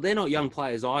Menegola, they're not young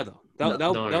players either.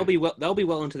 They'll be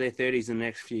well into their 30s in the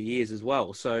next few years as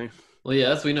well. So. Well,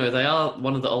 yeah, as we know, they are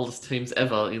one of the oldest teams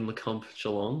ever in the comp,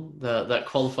 Geelong. That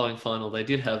qualifying final, they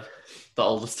did have the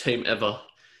oldest team ever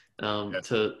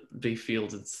to be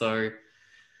fielded. So,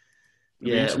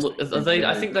 yeah, look,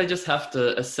 I think they just have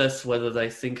to assess whether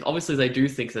they think... Obviously, they do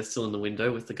think they're still in the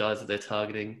window with the guys that they're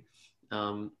targeting.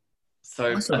 So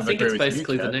I think it's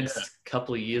basically the next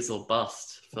couple of years or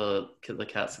bust for the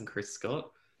Cats and Chris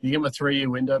Scott. You give them a 3-year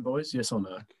window, boys? Yes or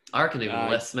no? I reckon even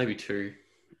less, maybe 2.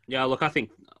 Yeah, look, I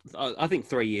think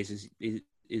 3 years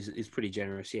is pretty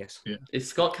generous. Yes. Yeah. If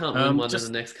Scott can't win one in the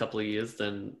next couple of years,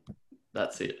 then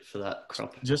that's it for that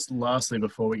crop. Just lastly,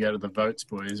 before we go to the votes,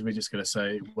 boys, we're just going to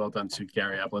say well done to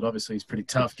Gary Ablett. Obviously, he's pretty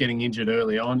tough getting injured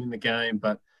early on in the game,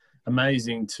 but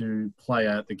amazing to play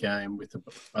out the game with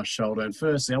a shoulder. And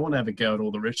firstly, I want to have a go at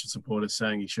all the Richard supporters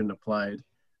saying he shouldn't have played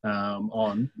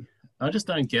on. I just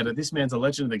don't get it. This man's a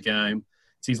legend of the game.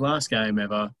 It's his last game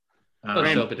ever.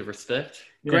 Show a bit of respect.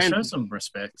 Yeah, show some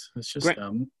respect. It's just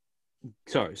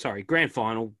Sorry. Grand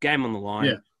final, game on the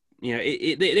line. Yeah.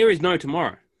 There is no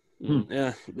tomorrow.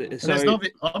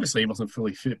 Obviously, he wasn't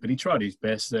fully fit, but he tried his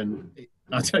best. And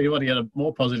I tell you what, he had a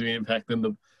more positive impact than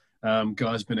the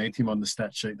guys beneath him on the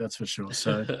stat sheet. That's for sure.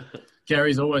 So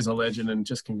Gary's always a legend, and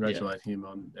just congratulate him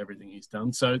on everything he's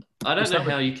done. So I don't know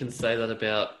how you can say that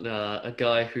about a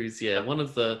guy who's one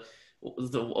of the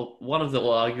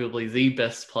arguably the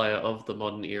best player of the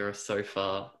modern era so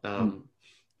far. And,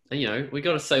 we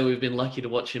got to say we've been lucky to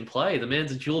watch him play. The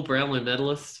man's a dual Brownlow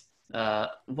medalist,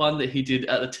 one that he did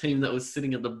at a team that was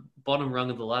sitting at the bottom rung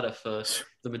of the ladder for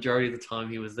the majority of the time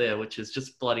he was there, which is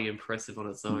just bloody impressive on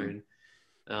its own.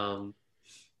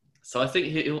 So I think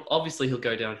he'll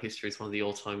go down in history as one of the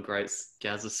all-time greats,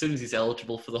 Gaz. As soon as he's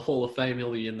eligible for the Hall of Fame,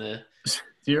 he'll be in there.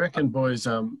 Do you reckon, boys,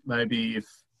 maybe if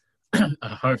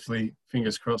hopefully,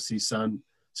 fingers crossed, his son's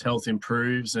health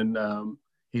improves and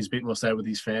he's a bit more stable with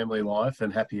his family life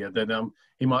and happier, that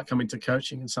he might come into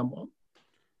coaching in somewhat?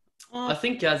 I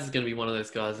think Gaz is going to be one of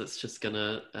those guys that's just going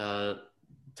to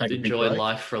enjoy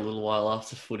life for a little while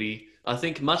after footy. I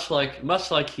think much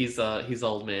like his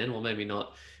old man, or maybe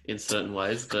not in certain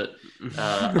ways, but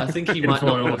I think he might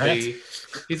not want to be...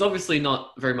 He's obviously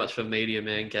not very much of a media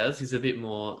man, Gaz. He's a bit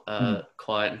more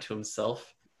quiet and to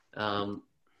himself.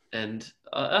 And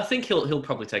I think he'll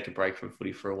probably take a break from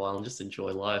footy for a while and just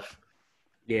enjoy life.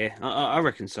 Yeah, I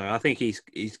reckon so. I think he's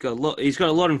got a lot. He's got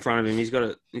a lot in front of him. He's got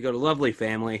a lovely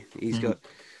family. He's got,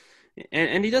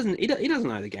 and he doesn't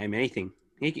know the game anything.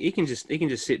 He can just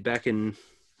sit back and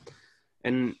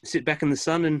sit back in the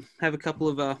sun and have a couple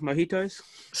of mojitos.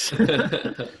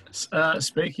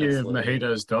 Speaking of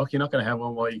mojitos, Doc, you're not going to have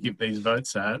one while you give these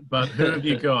votes out. But who have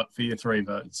you got for your 3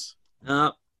 votes?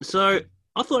 So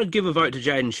I thought I'd give a vote to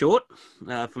Jaden Short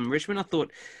from Richmond. I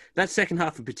thought that second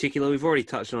half in particular, we've already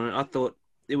touched on it. I thought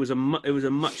he was a little bit too quiet. I thought he was a little bit too it was a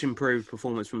much improved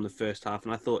performance from the first half,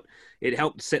 and I thought it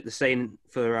helped set the scene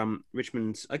for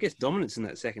Richmond's, I guess, dominance in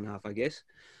that second half. I guess.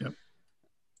 Yep.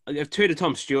 I have two to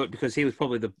Tom Stewart because he was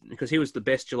the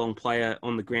best Geelong player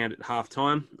on the ground at half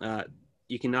time.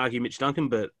 You can argue Mitch Duncan,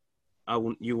 but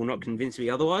you will not convince me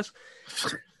otherwise.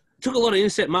 Took a lot of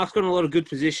intercept marks, got in a lot of good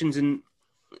positions, and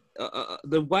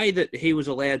the way that he was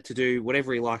allowed to do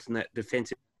whatever he liked in that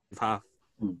defensive half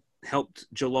helped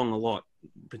Geelong a lot,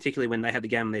 particularly when they had the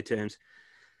game on their terms.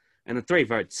 And the 3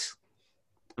 votes,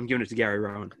 I'm giving it to Gary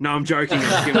Rowan. No, I'm joking.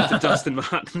 I'm giving it to Dustin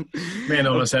Martin. Man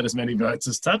almost had as many votes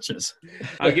as touches.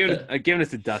 I'm giving it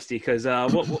to Dusty because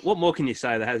what more can you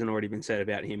say that hasn't already been said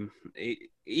about him?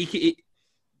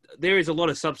 There is a lot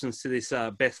of substance to this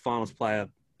best finals player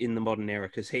in the modern era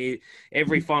because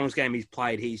every finals game he's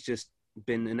played, he's just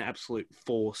been an absolute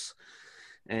force.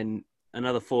 And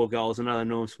another 4 goals, another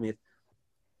Norm Smith.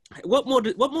 What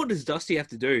more does Dusty have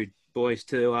to do, boys,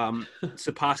 to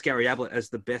surpass Gary Ablett as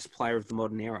the best player of the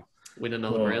modern era? Win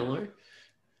another Brownlow?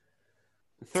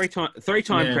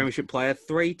 Three-time premiership player,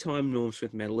 3-time Norm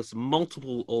Smith medalist,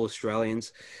 multiple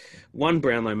All-Australians, 1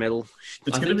 Brownlow medal.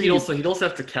 I think he'd also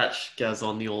have to catch Gaz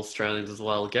on the All-Australians as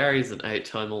well. Gary's an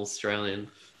 8-time All-Australian.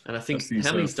 And I think,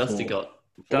 how many's Dusty got?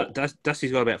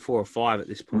 Dusty's got about 4 or 5 at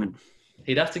this point.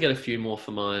 He'd have to get a few more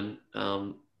for mine.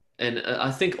 And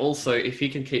I think also if he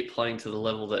can keep playing to the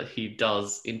level that he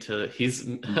does into his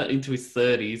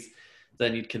 30s,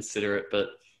 then you'd consider it. But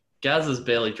Gaz has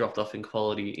barely dropped off in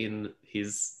quality in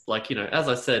his, as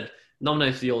I said,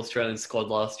 nominated for the All-Australian squad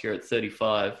last year at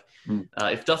 35.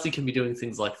 If Dusty can be doing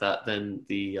things like that, then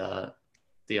the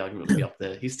argument would be up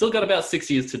there. He's still got about 6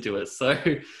 years to do it. So,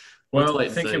 well,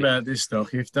 think about this,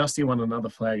 Doc. If Dusty won another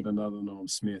flag and another Norm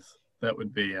Smith, that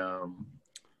would be,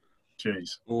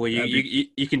 geez. Well,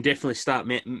 you can definitely start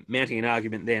mounting an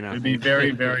argument then. It'd be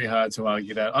very, very hard to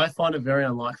argue that. I find it very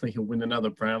unlikely he'll win another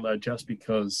Brownlow just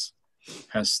because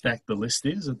how stacked the list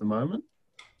is at the moment.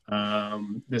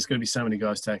 There's going to be so many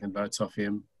guys taking votes off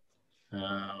him.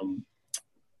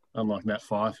 Unlike Nat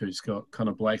Fyfe, who's got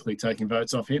Connor Blakely taking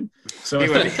votes off him. So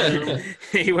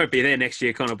he won't be there next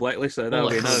year, Connor Blakely, so that'll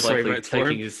be another 3 votes for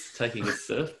him. Taking his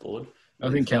surfboard. I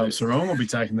think Callum Sarong will be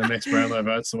taking the next Brownlow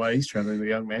votes the way he's travelling, the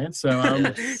young man. So,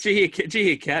 did you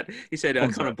hear Kat? He said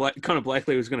Connor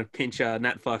Blakely was going to pinch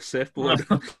Nat Fyfe's surfboard.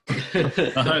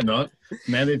 I hope not.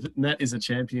 Nat is a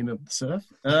champion of the surf.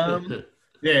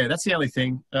 Yeah, that's the only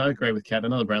thing. I agree with Kat.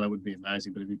 Another Brownlow would be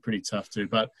amazing, but it'd be pretty tough too.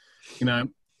 But,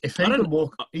 if he can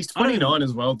walk, he's 29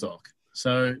 as well, Doc.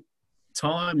 So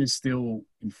time is still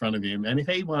in front of him. And if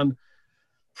he won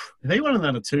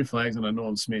another 2 flags and a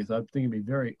Norm Smith, I think it'd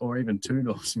be or even 2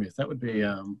 Norm Smith. That would be,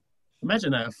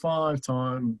 imagine that, a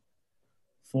 5-time,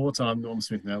 4-time Norm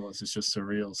Smith medalist is just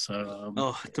surreal. So,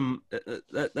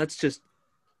 that's just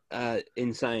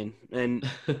insane. And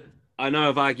I know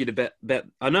I've argued about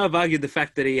the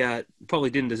fact that he probably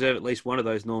didn't deserve at least one of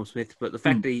those Norm Smiths, but the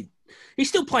fact that he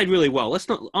still played really well.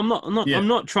 I'm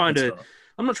not trying to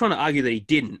argue that he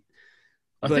didn't.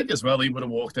 I think as well he would have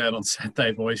walked out on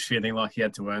Saturday, boys, feeling like he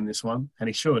had to earn this one, and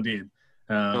he sure did.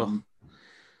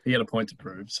 He had a point to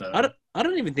prove. So I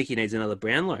don't even think he needs another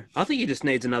Brownlow. I think he just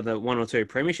needs another 1 or 2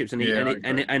 premierships,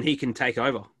 and he can take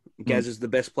over. Gaz is the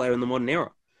best player in the modern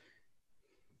era.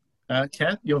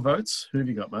 Kat, your votes? Who have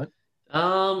you got, mate?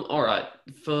 All right.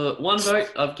 For 1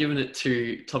 vote, I've given it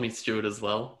to Tommy Stewart as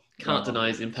well. Can't deny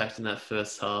his impact in that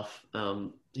first half.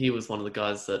 He was one of the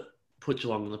guys that put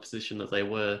Geelong in the position that they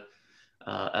were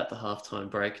at the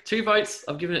halftime break. 2 votes,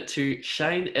 I've given it to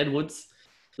Shane Edwards.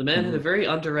 The man had a very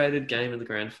underrated game in the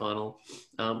grand final.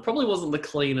 Probably wasn't the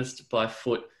cleanest by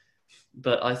foot,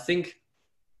 but I think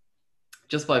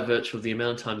just by virtue of the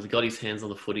amount of times he got his hands on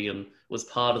the footy and was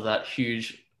part of that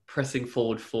huge pressing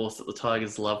forward force that the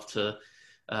Tigers love to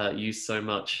use so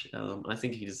much, I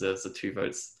think he deserves the 2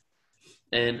 votes.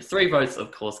 And 3 votes, of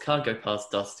course, can't go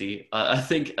past Dusty. I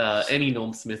think any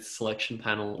Norm Smith selection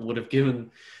panel would have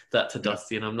given that to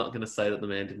Dusty, and I'm not going to say that the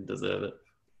man didn't deserve it.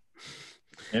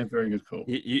 Yeah, very good call.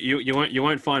 You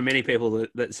won't find many people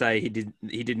that say he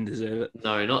didn't deserve it.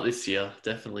 No, not this year.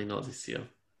 Definitely not this year.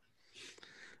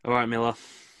 All right, Miller.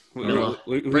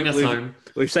 Bring us home.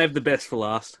 We've saved the best for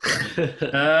last.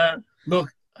 Look,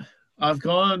 I've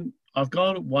gone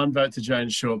 1 vote to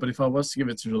James Shaw, but if I was to give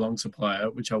it to Geelong's player,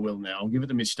 which I will now, I'll give it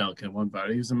to Mitch Duncan, 1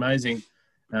 vote. He was amazing.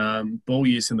 Ball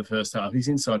use in the first half. His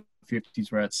inside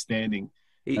 50s were outstanding.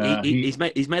 He's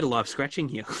made a life scratching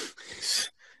here.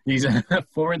 He's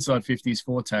 4 inside 50s,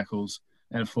 4 tackles,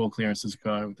 and 4 clearances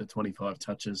go with the 25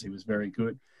 touches. He was very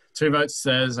good. 2 votes,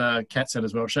 as Kat said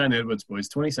as well. Shane Edwards, boys,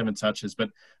 27 touches, but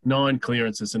 9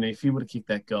 clearances. And if he would have kicked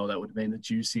that goal, that would have been a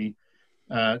juicy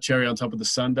cherry on top of the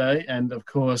sundae. And, of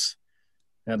course,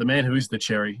 the man who is the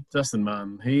cherry, Dustin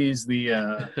Martin. He is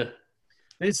the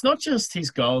it's not just his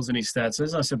goals and his stats.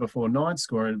 As I said before, 9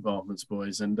 scoring involvements,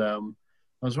 boys. And I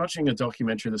was watching a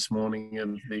documentary this morning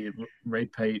of the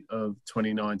repeat of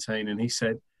 2019, and he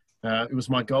said, it was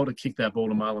my goal to kick that ball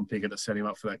to Marlon Pickett that set him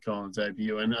up for that goal on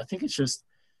debut. And I think it's just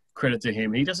credit to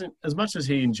him. He doesn't, as much as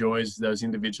he enjoys those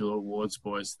individual awards,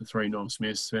 boys, the 3 Norm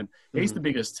Smiths, and he's the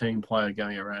biggest team player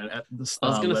going around at the star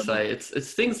I was going to level. say,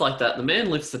 it's things like that. The man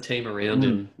lifts the team around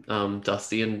him,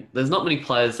 Dusty, and there's not many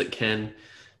players that can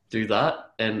do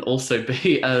that and also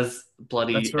be as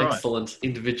bloody excellent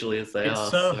individually as they are.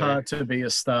 It's so hard to be a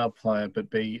star player but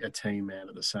be a team man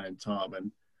at the same time.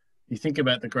 And you think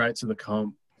about the greats of the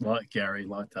comp, like Gary,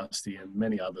 like Dusty, and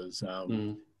many others.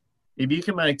 If you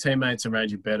can make teammates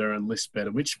around you better and list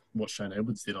better, which what Shane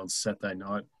Edwards did on Saturday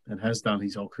night and has done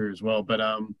his whole career as well. But,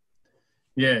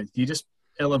 you just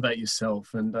elevate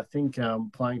yourself. And I think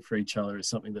playing for each other is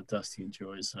something that Dusty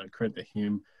enjoys. So credit to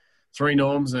him. 3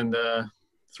 Norms and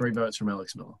 3 votes from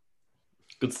Alex Miller.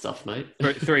 Good stuff, mate.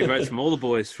 3 votes from all the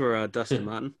boys for Dustin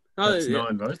Martin. That's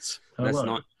 9 votes. Hello.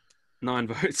 That's 9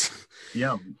 votes.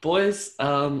 Yum. Boys,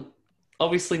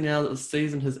 obviously now that the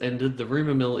season has ended, the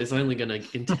rumour mill is only going to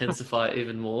intensify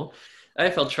even more.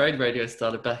 AFL Trade Radio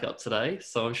started back up today,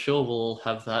 so I'm sure we'll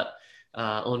have that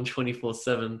on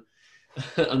 24/7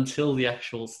 until the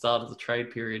actual start of the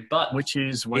trade period. But which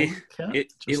is when?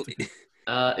 It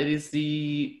is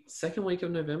the second week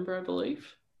of November, I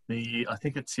believe. I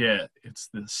think it's the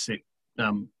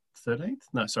 13th.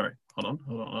 No, sorry. Hold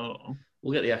on.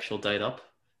 We'll get the actual date up.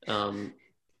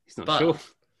 He's not sure.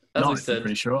 As no, we said, I'm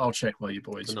pretty sure. I'll check while you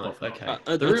boys.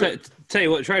 Okay. Tell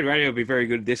you what, Trade Radio will be very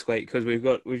good this week because we've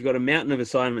got a mountain of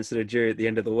assignments that are due at the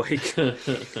end of the week.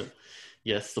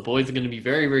 Yes, the boys are going to be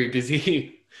very, very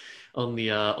busy on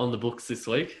the books this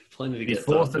week. Plenty to get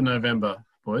done. 4th of November,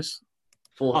 boys.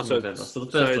 4th of November. So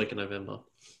the first week of November.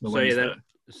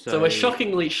 So we're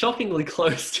shockingly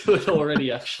close to it already.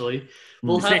 Actually,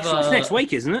 it's next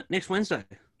week, isn't it? Next Wednesday.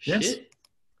 Yes.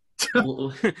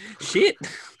 Shit.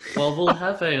 Well, we'll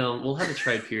have a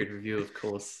trade period review, of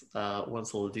course,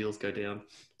 once all the deals go down.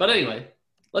 But anyway,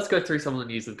 let's go through some of the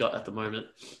news we've got at the moment.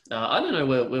 I don't know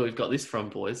where we've got this from,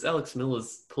 boys. Alex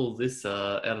Miller's pulled this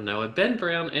out of nowhere. Ben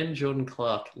Brown and Jordan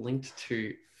Clark linked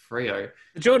to Freo.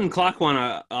 The Jordan Clark one,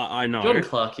 I know. Jordan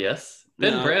Clark, yes.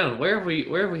 Ben Brown, where have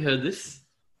we heard this?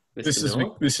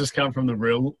 Mr. This has come from the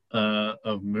Rill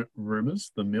of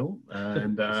rumours, the Mill,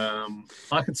 and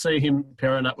I could see him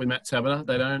pairing up with Matt Taberner.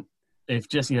 They don't. If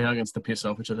Jesse Hogan's to piss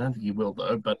off, which I don't think he will,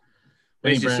 though. But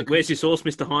where's your sauce,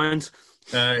 Mr. Hines?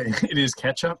 It is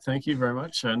ketchup. Thank you very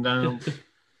much. And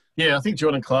I think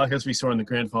Jordan Clark, as we saw in the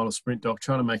grand final sprint, Doc,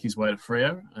 trying to make his way to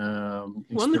Freo.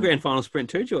 Won the grand final sprint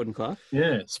too, Jordan Clark.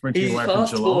 Yeah, sprinting away from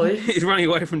Geelong. Boy. He's running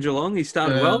away from Geelong. He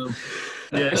started well.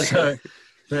 Yeah, so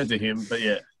fair to him. But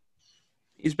yeah.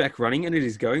 He's back running and it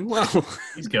is going well.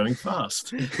 He's going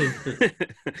fast.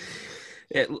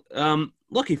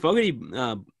 Lockie Fogarty,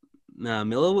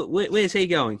 Miller, where's he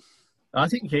going? I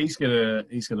think he's gonna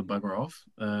bugger off.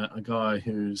 A guy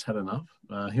who's had enough.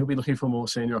 He'll be looking for more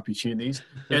senior opportunities.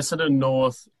 Essendon,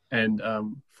 North, and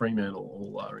Fremantle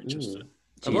all are interested.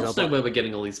 I'd love to know where we're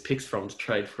getting all these picks from to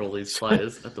trade for all these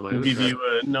players at the moment. We'll give you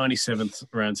a 97th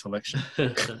round selection.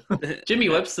 Jimmy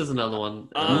Webster's another one.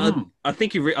 I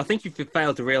think you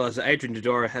failed to realise that Adrian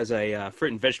Dodora has a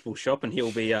fruit and vegetable shop, and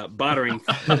he'll be bartering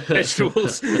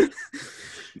vegetables.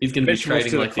 He's going to be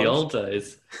trading like the old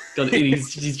days.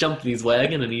 He's jumping his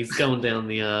wagon and he's going down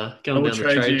the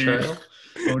trade trail.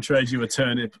 I'll trade you a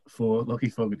turnip for Lockie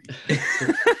Fogarty.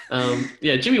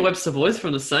 Jimmy Webster, boys,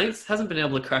 from the Saints, hasn't been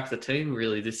able to crack the team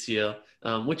really this year,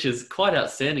 which is quite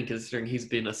outstanding considering he's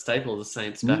been a staple of the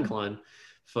Saints backline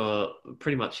for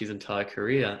pretty much his entire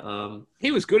career.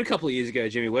 He was good a couple of years ago,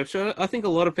 Jimmy Webster. I think a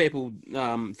lot of people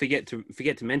forget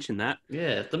to mention that.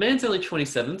 Yeah, the man's only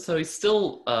 27, so he's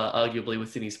still arguably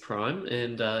within his prime,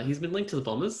 and he's been linked to the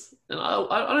Bombers. And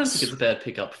I don't think it's a bad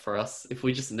pickup for us if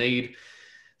we just need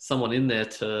someone in there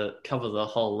to cover the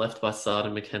whole left by Sard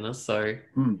and McKenna. So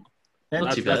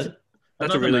not too bad.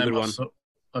 That's a really good one.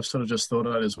 I've sort of just thought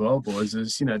of it as well, boys.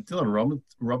 Is Dylan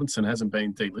Robinson hasn't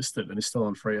been delisted and is still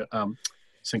on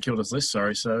St Kilda's list.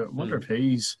 Sorry, so I wonder if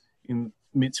he's in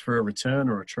midst for a return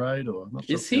or a trade or not.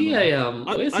 Is he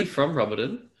where's he from,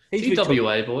 Roberton? Is he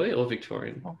WA boy or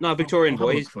Victorian? No, Victorian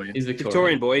boy. He's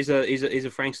Victorian boy. He's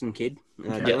a Frankston kid.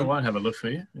 Okay, I won't have a look for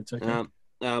you. It's okay.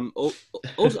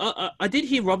 Also, I did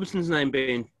hear Robinson's name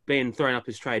being thrown up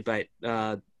as trade bait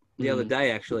the other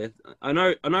day. Actually, I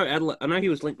know he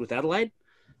was linked with Adelaide.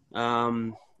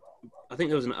 I think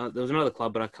there was another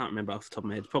club, but I can't remember off the top of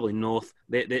my head. It's probably North.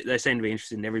 They seem to be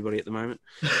interested in everybody at the moment.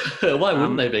 Why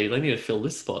wouldn't they be? They need to fill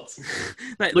list spots.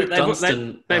 Luke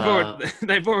Dunstan.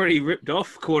 They've already ripped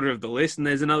off quarter of the list, and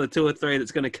there's another 2 or 3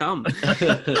 that's going to come.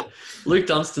 Luke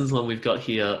Dunstan's one we've got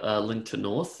here linked to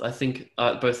North. I think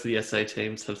both of the SA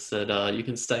teams have said you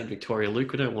can stay in Victoria.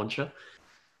 Luke, we don't want you.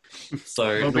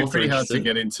 So it'll be North pretty are hard to interested.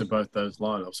 get into both those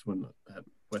lineups, wouldn't it? At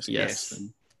West Yes. Coast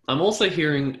and- I'm also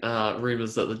hearing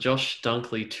rumours that the Josh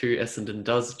Dunkley to Essendon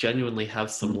does genuinely have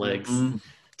some legs.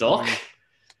 Doc?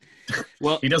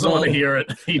 Well, He doesn't want to hear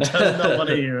it. He does not want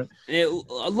to hear it. Yeah,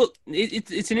 look,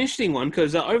 it's an interesting one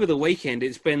because over the weekend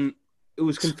it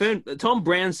was confirmed. Tom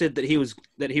Brown said that he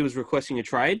was requesting a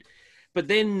trade, but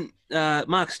then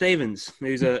Mark Stevens,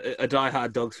 who's a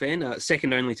diehard Dogs fan,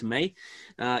 second only to me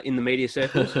in the media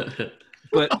circles,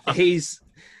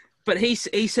 but he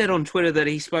said on Twitter that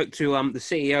he spoke to the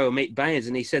CEO of Meat Bayers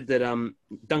and he said that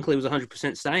Dunkley was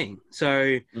 100% staying. So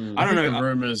I don't know. The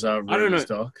rumours are I don't know. rumours,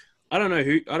 Doc. I don't know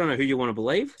who you want to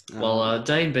believe. Well,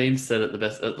 Dane Beam said at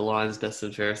the Lions' best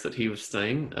and fairest that he was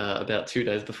staying about 2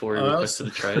 days before he requested a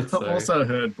trade. So. I also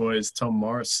heard, boys, Tom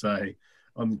Morris say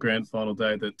on grand final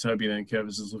day that Toby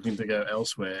Nankervis is looking to go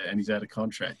elsewhere and he's out of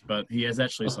contract, but he has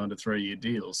actually signed a 3-year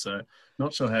deal. So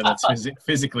not sure how that's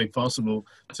physically possible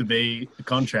to be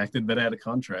contracted but out of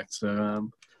contract.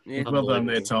 So well done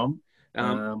there, Tom.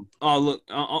 Look,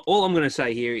 all I'm going to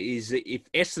say here is that if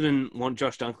Essendon want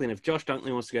Josh Dunkley, and if Josh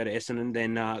Dunkley wants to go to Essendon,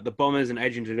 then the Bombers and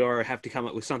Adrian Tedoro have to come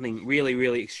up with something really,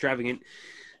 really extravagant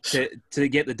to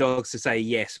get the Dogs to say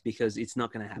yes, because it's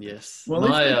not going to happen. Yes. Well,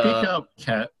 if they pick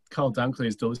up Cole Dunkley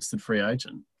as the listed free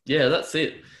agent. Yeah, that's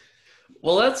it.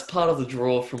 Well, that's part of the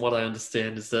draw, from what I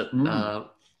understand, is that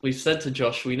we've said to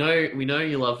Josh, we know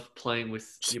you love playing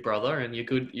with your brother, and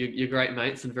you're great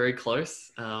mates and very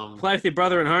close. Play with your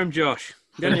brother at home, Josh.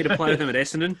 You don't need to play with him at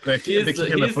Essendon. Here's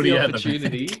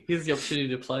the opportunity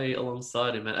to play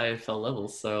alongside him at AFL level.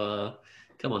 So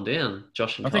come on down,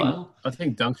 Josh and Kyle. I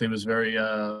think Dunkley was very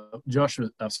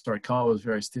Kyle was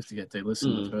very stiff to get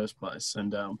delisted in the first place,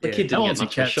 and the kid didn't get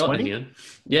much of a shot 20? in the end.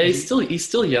 Yeah, he's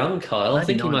still young, Kyle. Maybe I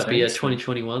think he might be 19, at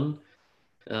 2021.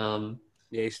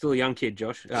 Yeah, he's still a young kid,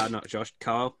 Josh. Not Josh,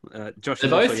 Kyle. Josh They're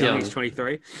is also both young. young. He's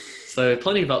 23. So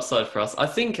plenty of upside for us. I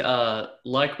think,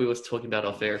 like we was talking about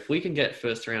off air, if we can get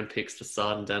first round picks for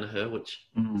Sard and Danaher, which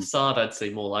Sard I'd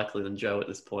see more likely than Joe at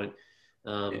this point.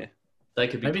 They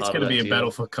could be. Maybe it's part going of to be that a deal.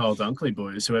 battle for Cole Dunkley,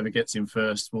 boys. Whoever gets him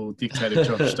first will dictate if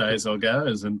Josh stays or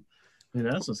goes, and who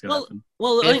knows what's going to happen.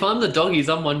 Well, If I'm the Doggies,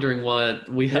 I'm wondering why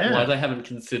why they haven't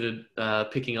considered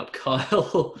picking up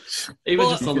Kyle, even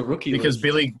just on the rookie because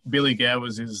list. Billy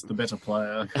Gowers is the better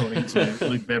player according to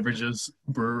Luke Beveridge's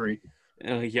brewery.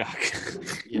 Oh, yuck.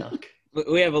 Yuck.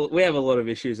 We have a lot of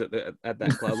issues at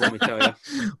that club. Let me tell you.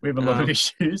 We have a lot of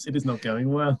issues. It is not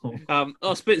going well.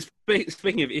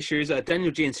 Speaking of issues, Daniel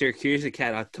G in Syracuse, a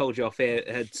cat I told you off air,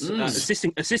 had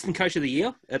assistant coach of the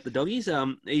year at the Doggies.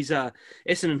 He's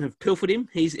Essendon have pilfered him.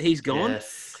 He's gone.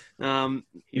 Yes.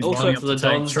 He's also lining up for the to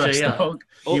take Dons, truck GR. stock.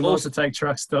 He wants to take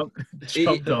truck stock.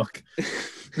 Chop doc.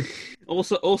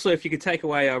 Also, if you could take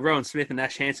away Rowan Smith and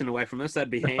Ash Hansen away from us, that'd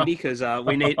be handy because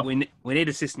we need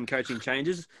assistant coaching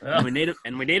changes and we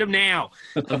need them now.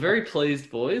 I'm very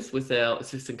pleased, boys, with our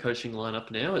assistant coaching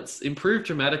lineup now. It's improved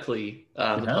dramatically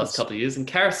the past couple of years, and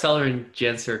Carousella and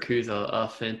Jan Syracuse are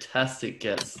fantastic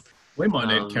guests. We might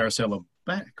need Carousella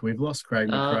back. We've lost Craig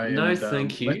McRae and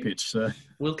thank you. Lepich, so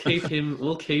We'll keep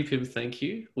him. Thank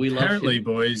you. We apparently, love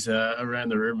him. boys, around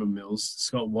the rumour mills,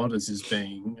 Scott Waters is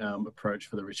being approached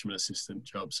for the Richmond assistant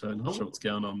job. So I'm not sure what's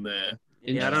going on there.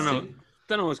 Yeah, I don't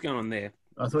know what's going on there.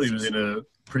 I thought he was in a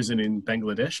prison in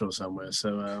Bangladesh or somewhere.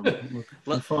 So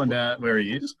we'll find out where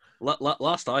he is.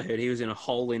 Last I heard, he was in a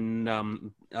hole in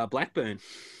Blackburn.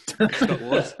 Scott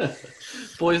Waters.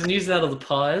 Boys, news out of the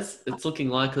Pies. It's looking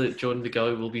likely that Jordan De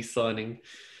Goey will be signing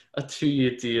a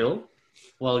 2-year deal.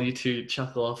 While you two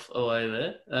chuckle off away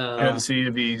there. Courtesy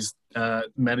of his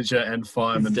manager and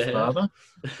fireman father.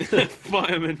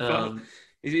 Fireman father.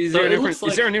 Is there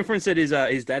an inference that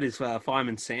his dad is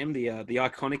Fireman Sam, the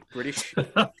iconic British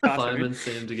Fireman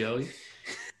Sam De Goey?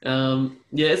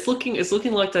 Yeah, it's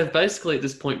looking like they've basically at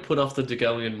this point put off the De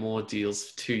Goey and Moore deals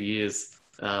for 2 years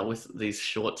with these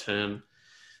short-term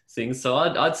things. So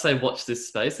I'd say watch this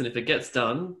space, and if it gets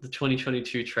done, the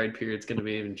 2022 trade period is going to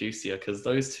be even juicier because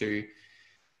those two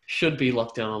should be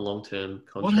locked down on long-term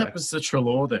contracts. What happens to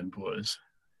Treloar then, boys?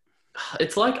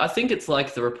 I think it's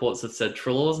like the reports have said,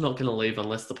 Treloar's not going to leave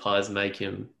unless the Pies make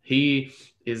him. He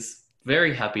is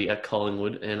very happy at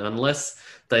Collingwood, and unless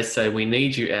they say we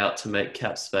need you out to make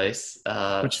cap space,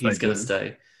 he's going to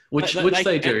stay. Which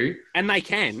they do. And they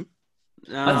can.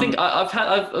 I think I've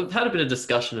had a bit of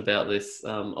discussion about this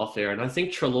off air, and I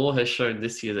think Treloar has shown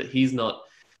this year that he's not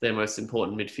their most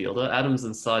important midfielder. Adams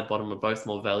and Sidebottom are both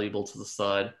more valuable to the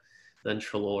side than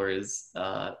Treloar is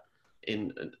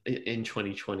in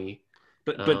 2020.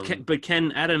 But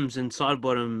can Adams and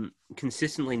Sidebottom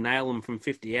consistently nail them from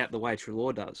 50 out the way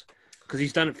Treloar does? Because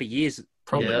he's done it for years.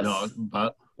 Probably Yes. not,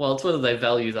 but Well, it's whether they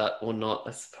value that or not,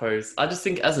 I suppose. I just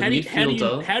think as a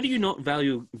midfielder, How do you not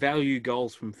value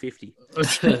goals from 50?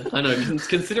 I know,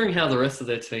 considering how the rest of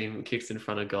their team kicks in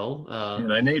front of goal. yeah,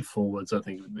 they need forwards, I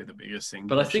think, would be the biggest thing.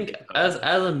 But I think as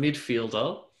a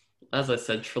midfielder, as I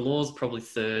said, Treloar's probably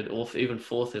third or even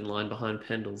fourth in line behind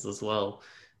Pendles as well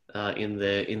in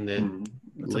their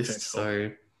that's list.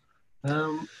 okay,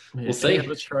 So we'll see.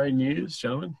 Other trade news,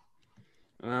 gentlemen.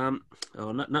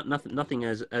 Nothing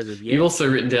as of yet. you've also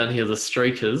written down here the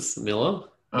Streakers, Miller,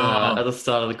 at the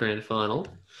start of the grand final.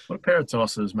 What a pair of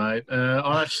tossers, mate.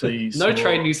 I actually No saw...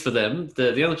 trade news for them.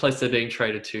 The only place they're being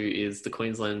traded to is the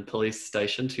Queensland Police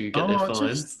Station to get their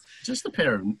fines. Just a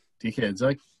pair of dickheads.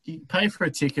 Like, you pay for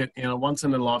a ticket, once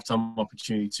in a lifetime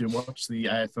opportunity to watch the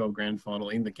AFL Grand Final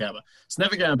in the Cabba. It's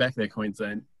never going back there,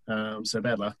 Queensland. So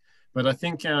bad luck. But I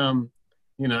think,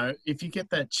 if you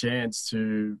get that chance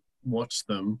to watch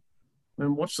them,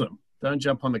 then watch them. Don't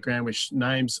jump on the ground with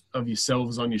names of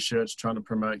yourselves on your shirts trying to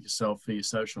promote yourself for your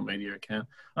social media account.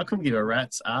 I couldn't give a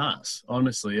rat's ass,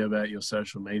 honestly, about your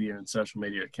social media and social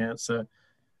media accounts. So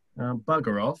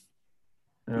bugger off.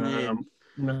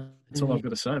 That's all I've got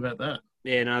to say about that.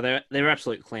 Yeah, no, they're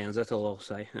absolute clowns. That's all I'll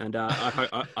say. And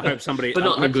I hope somebody, But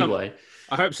not in a good way.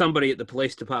 I hope somebody at the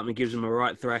police department gives them a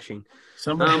right thrashing.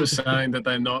 Somebody was saying that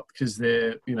they're not because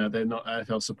they're not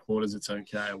AFL supporters. It's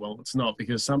okay. Well, it's not,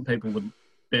 because some people would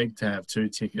beg to have 2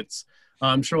 tickets.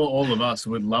 I'm sure all of us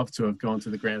would love to have gone to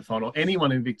the grand final.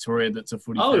 Anyone in Victoria that's a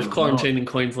footy I would have fan quarantined in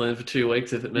Queensland for 2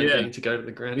 weeks if it meant Yeah. getting to go to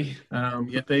the granny.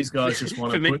 Yet these guys just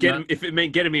want if it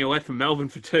meant getting me away from Melbourne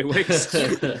for 2 weeks.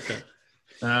 Exactly.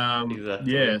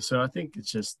 Yeah, so I think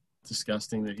it's just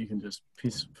disgusting that you can just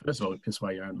piss. First of all, piss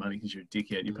away your own money because you're a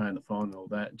dickhead. You're paying the fine and all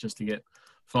that just to get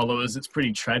followers. It's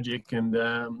pretty tragic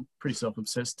and pretty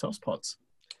self-obsessed tosspots.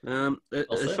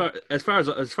 As far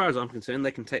as I'm concerned,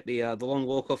 they can take the long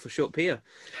walk off the short pier.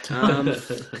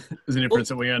 There's a difference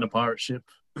that we own a pirate ship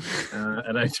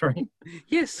at A3.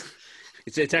 Yes,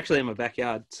 it's actually in my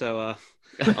backyard, so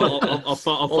I'll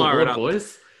fire it up,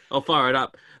 boys. I'll fire it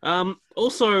up.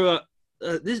 Also,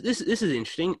 this is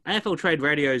interesting. AFL Trade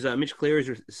Radio's Mitch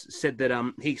Cleary said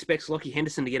that he expects Lockie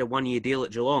Henderson to get a 1-year deal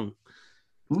at Geelong.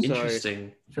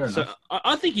 Interesting. Fair So enough.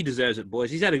 I think he deserves it,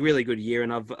 boys. He's had a really good year,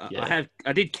 and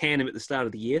I did can him at the start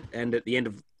of the year and at the end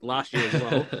of last year as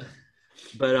well.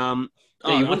 But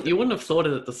you wouldn't have thought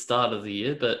it at the start of the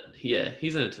year, but yeah,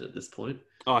 he's earned it at this point.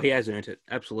 Oh, he has earned it.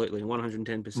 Absolutely.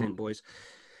 110%, boys.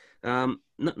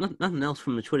 Nothing else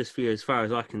from the Twitter sphere as far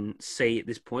as I can see at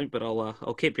this point, but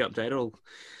I'll keep you updated. I'll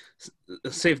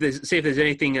see if there's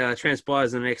anything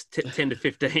transpires in the next 10 to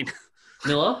 15.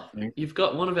 Miller, you've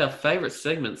got one of our favourite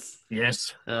segments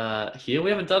Yes. here. We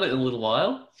haven't done it in a little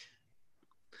while.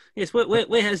 Yes,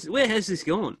 where has this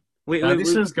gone?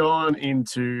 This has gone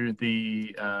into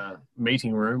the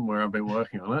meeting room where I've been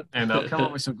working on it, and I've come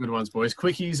up with some good ones, boys.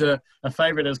 Quickies are a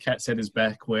favourite, as Kat said, is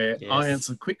back, where I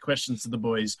answer quick questions to the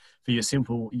boys for your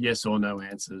simple yes or no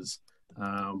answers.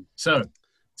 So,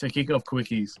 to kick off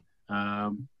quickies,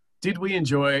 did we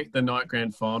enjoy the night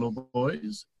grand final,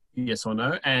 boys? Yes or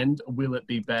no? And will it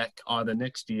be back either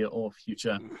next year or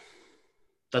future?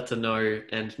 That's a no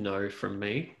and no from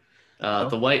me.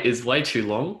 The wait is way too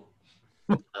long.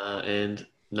 And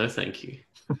no thank you.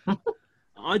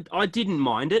 I didn't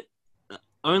mind it,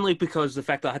 only because the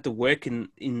fact that I had to work in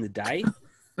the day,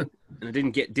 and I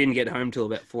didn't get home till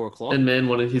about 4:00. And man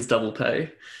wanted his double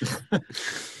pay.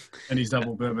 And his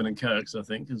double bourbon and cokes, I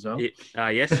think, as well.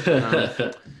 Yes.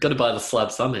 Got to buy the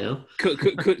slab somehow.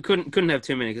 Couldn't have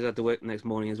too many because I had to work the next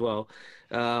morning as well.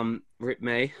 Rip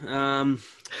me.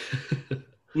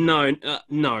 No.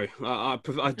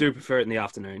 I do prefer it in the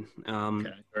afternoon.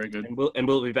 Okay, very good. And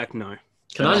will it be back? No.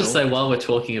 Can I just say, while we're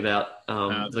talking about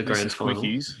the grand final,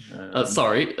 quickies,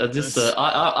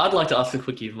 I'd like to ask a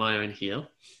quickie of my own here.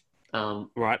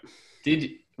 Right.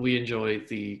 Did we enjoy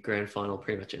the grand final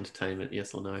pretty much entertainment?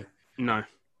 Yes or no? No.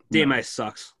 DMA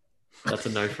sucks. That's a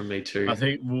no from me too. I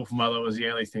think Wolf Mother was the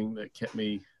only thing that kept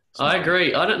me. I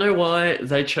agree. I don't know why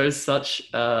they chose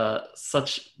such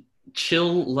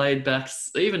chill, laid back,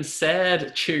 even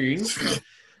sad tunes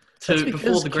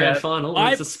before the grand final.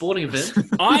 It's a sporting event.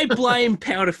 I blame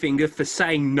Powderfinger for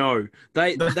saying no.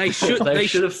 They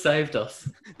should have saved us.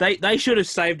 They should have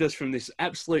saved us from this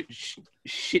absolute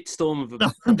shitstorm of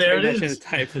a There it redaction is. of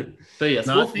tape. But yes,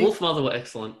 No, I think- Wolf Mother were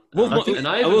excellent. Wolf- I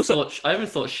I will say- even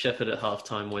thought Shepherd at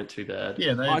halftime went too bad.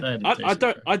 Yeah, they had a I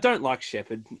decent I don't like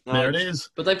Shepherd. There it is.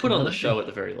 But they put on the Another show at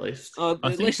the very least. I At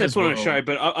think least they as put on a well- show,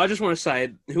 but I just want to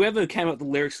say, whoever came up with the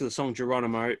lyrics to the song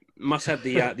Geronimo must have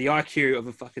the the IQ of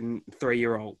a fucking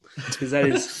 3-year-old, because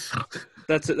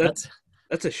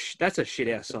that's a shit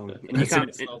ass song, and you can't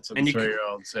and you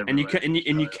 3-year-olds and you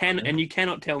everywhere. can and you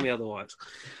cannot tell me otherwise.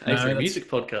 Hey, it's a that's- music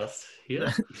podcast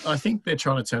here. I think they're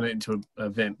trying to turn it into an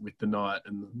event with the night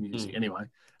and the music. Anyway,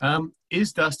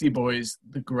 is Dusty Boys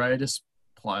the greatest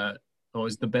player, or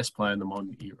is the best player in the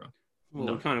modern era? Well,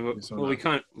 No. we kind of Yes or well, no? we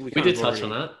can't We did touch already- on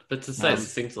that, but to say No.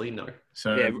 succinctly, no.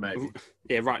 So Yeah, maybe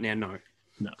yeah, right now, no.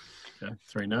 okay,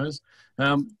 3 no's.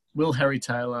 Will Harry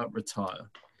Taylor retire?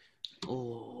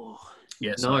 Oh,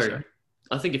 Yes. No. I say.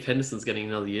 I think if Henderson's getting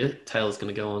another year, Taylor's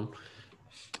going to go on.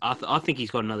 I think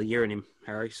he's got another year in him,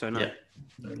 Harry. So no. Yeah.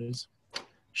 There it is.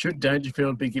 Should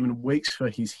Dangerfield be given weeks for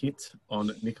his hit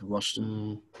on Nick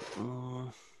Washington?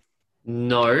 Oh,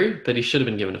 No, but he should have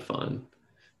been given a fine.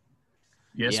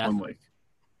 Yes, Yeah. 1 week.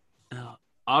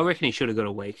 I reckon he should have got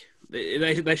a week.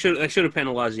 They should have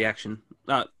penalised the action.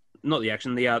 Not the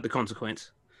action, the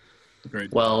consequence.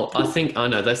 Agreed. Well, I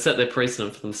know they set their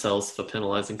precedent for themselves for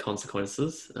penalising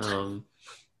consequences,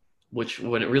 which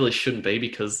when it really shouldn't be,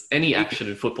 because any action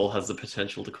in football has the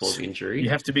potential to cause injury. You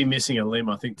have to be missing a limb,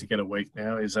 I think, to get a week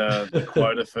now. Is the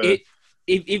quota for?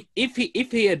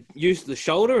 If he had used the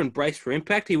shoulder and braced for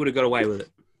impact, he would have got away with it.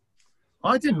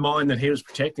 I didn't mind that he was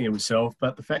protecting himself,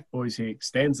 but the fact, boys, he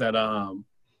extends that arm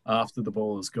after the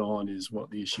ball is gone is what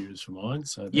the issue is for mine.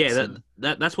 So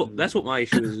That's what my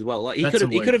issue is as well. Like he That's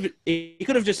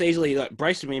could have just easily like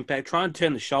braced him impact, try and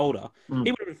turn the shoulder. Mm.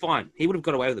 He would have been fine. He would have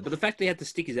got away with it. But the fact that he had to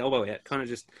stick his elbow out kind of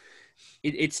just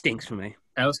it stinks for me.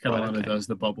 Alice Carolina okay. does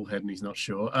the bobblehead and he's not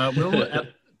sure. Will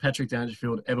Patrick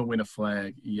Dangerfield ever win a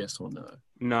flag? Yes or no?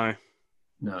 No,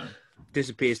 No.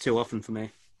 disappears too often for me.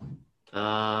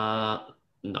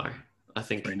 No. I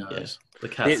think 3 no's. the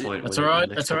Cats Yeah, won't That's win all in right.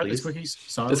 the next That's all right. couple There's of years. quickies.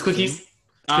 Silence. There's quickies.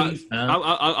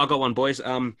 I got one, boys.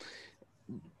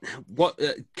 What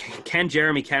can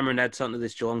Jeremy Cameron add something to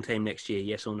this Geelong team next year?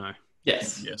 Yes or no?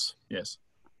 Yes. Yes.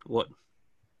 What?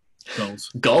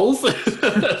 Goals. Goals? many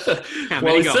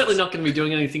Well, he's goals? certainly not going to be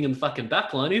doing anything in the fucking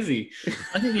back line, is he?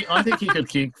 I think he could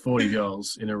kick 40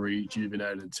 goals in a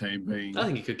rejuvenated team. Being I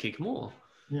think he could kick more.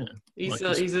 yeah, He's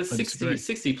Like, he's a I disagree.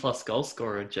 60 plus goal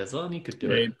scorer, Jezza, and he could do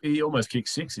yeah, it. he almost kicked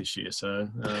 6 this year. So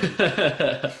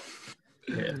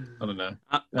yeah, I don't know.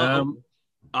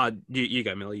 You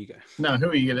go, Miller. You go. No, who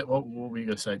are you gonna? What were you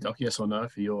gonna say, Doc? Yes or no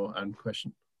for your own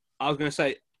question? I was going to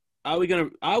say, are we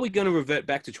going to revert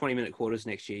back to 20-minute quarters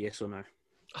next year? Yes or no?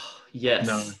 Yes.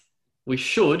 No. We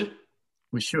should.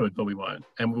 We should, but we won't,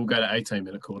 and we'll go to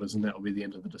 18-minute quarters, and that will be the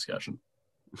end of the discussion.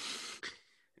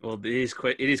 Well, it is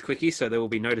quickie, so there will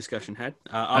be no discussion had.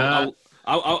 I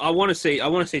want to see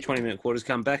 20-minute quarters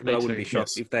come back, but Me I wouldn't too, be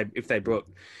shocked yes.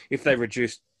 if they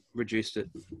reduced it.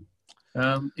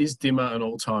 Is Dimmer an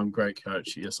all-time great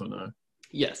coach? Yes or no?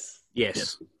 Yes.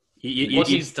 Yes. What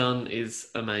he's done is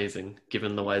amazing,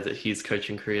 given the way that his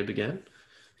coaching career began.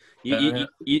 You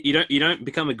don't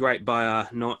become a great by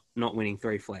not winning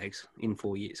 3 flags in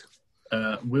 4 years.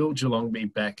 Will Geelong be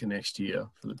back next year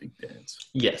for the big dance?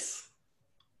 Yes.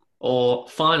 Or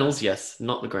finals, yes.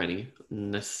 Not the granny,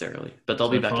 necessarily. But they'll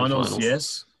be So back finals, in finals.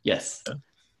 yes. Yes.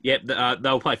 Yeah,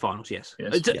 they'll play finals. Yes.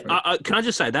 Yes, Can I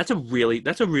just say that's a really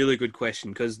good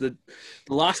question, because the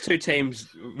last 2 teams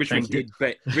Richmond Thank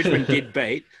you. did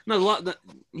beat. No,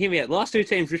 hear me out. The last 2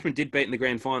 teams Richmond did beat in the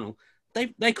grand final.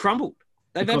 They crumbled.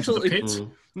 They've They've gone to the absolutely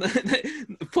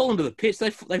pits. fallen to the pits.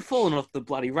 They've fallen off the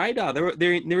bloody radar. They're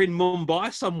in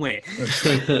Mumbai somewhere.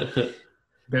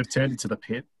 They've turned into the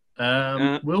pit.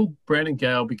 Will Brandon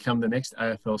Gale become the next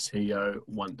AFL CEO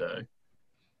one day?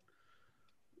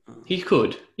 He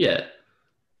could, yeah.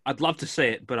 I'd love to see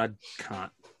it, but I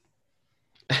can't.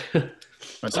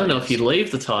 I don't know if he'd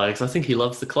leave the Tigers. I think he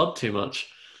loves the club too much.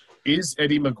 Is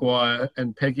Eddie Maguire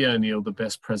and Peggy O'Neill the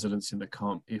best presidents in the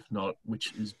comp? If not,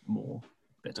 which is more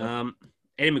better?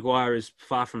 Eddie Maguire is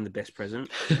far from the best president.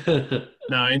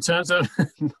 No, in terms of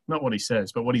not what he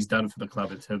says, but what he's done for the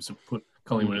club in terms of put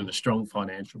Collingwood in a strong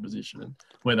financial position and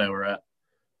where they were at.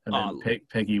 And then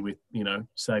Peggy with,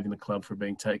 saving the club from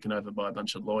being taken over by a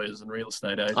bunch of lawyers and real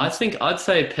estate agents. I think I'd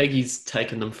say Peggy's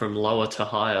taken them from lower to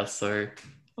higher, so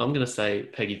I'm going to say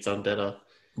Peggy's done better.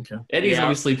 Okay. Eddie's Yeah.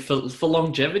 obviously for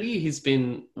longevity. He's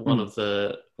been one of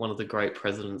the great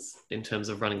presidents in terms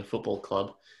of running a football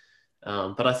club.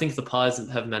 But I think the Pies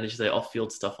have managed their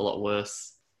off-field stuff a lot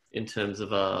worse in terms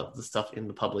of the stuff in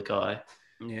the public eye.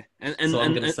 Yeah, So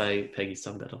I'm going to say Peggy's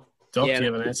done better. Doc, Yeah, do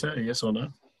you have an answer? Yes or no?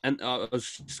 and I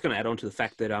was just going to add on to the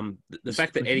fact that the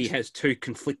fact that Eddie has two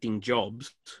conflicting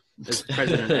jobs as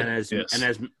president and as Yes.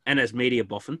 and as media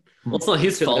boffin. Well, it's not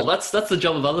his Should've fault. done- That's the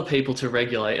job of other people to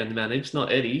regulate and manage,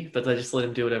 not Eddie. But they just let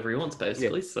him do whatever he wants,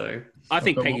 basically. So I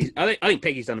think Okay, I think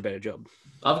Peggy's done a better job.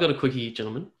 I've got a quickie,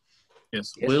 gentlemen.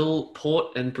 Yes. Yes. Will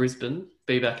Port and Brisbane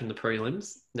be back in the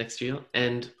prelims next year,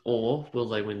 or will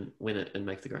they win it and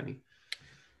make the granny?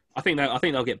 I think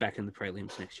they'll get back in the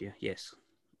prelims next year. Yes,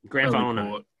 grand Only final. No.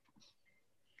 Port.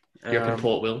 You reckon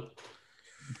Port will?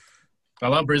 I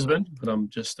love Brisbane, but I'm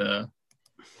just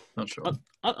not sure.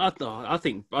 I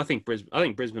think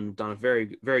Brisbane done a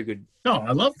very good. No,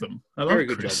 I love them. I love Very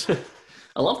good Chris.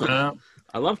 I love them.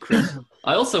 I love Chris.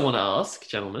 I also want to ask,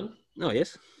 gentlemen, Oh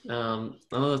yes.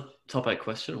 another top 8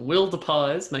 question. Will the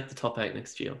Pies make the top 8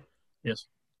 next year? Yes.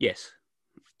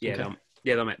 Yeah. Okay.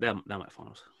 They'll make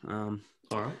finals. All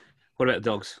right. What about the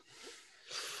Dogs?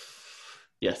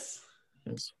 Yes.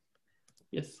 Yes.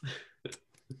 Yes. I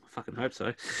fucking hope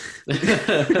so.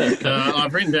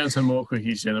 I've written down some more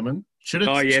quickies, gentlemen.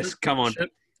 Oh yes, come on.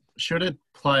 Should a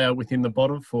player within the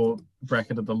bottom 4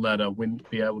 bracket of the ladder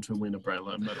be able to win a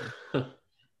Brownlow medal?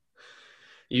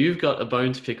 You've got a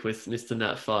bone to pick with Mr.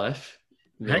 Nat Fife.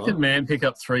 How Miller. could Man pick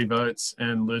up 3 votes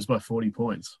and lose by 40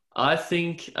 points? I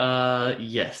think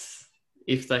yes.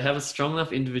 If they have a strong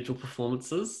enough individual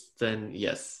performances, then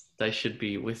yes, they should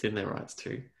be within their rights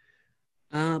too.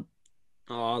 Oh,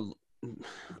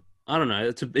 I don't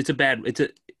know. It's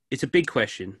a big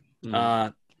question.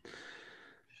 Mm.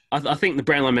 I think the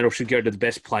Brownlow medal should go to the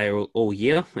best player all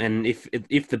year, and if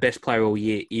the best player all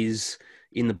year is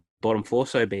in the bottom 4,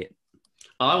 so be it.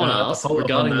 I want to ask follow up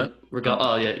on regarding. that.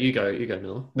 Oh yeah, you go,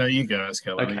 Miller. No, you go,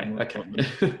 Ascal.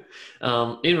 Okay.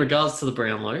 In regards to the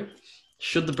Brownlow,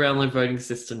 should the Brownlow voting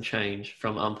system change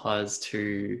from umpires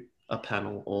to a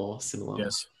panel or similar?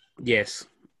 Yes. Yes.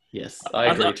 Yes, I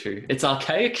agree too. It's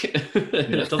archaic.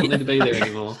 It doesn't need to be there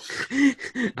anymore.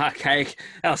 Archaic.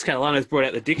 Alice Carolina's brought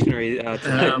out the dictionary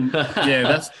today.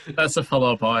 Yeah, that's a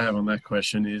follow up I have on that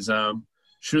question. Is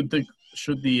should the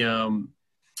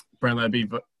Brownlow be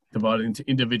divided into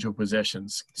individual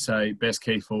possessions? Say best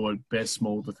key forward, best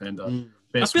small defender,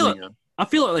 best winger. I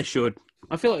feel like they should.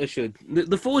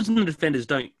 The forwards and the defenders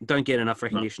don't get enough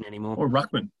recognition anymore. Or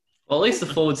ruckman. Well, at least the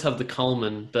forwards have the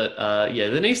Coleman, but yeah,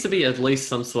 there needs to be at least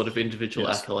some sort of individual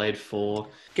Yes. accolade for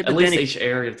Get at the least Danny, each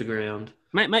area of the ground.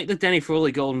 make the Danny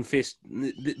Frawley Golden Fist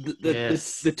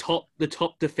Yes. the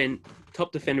top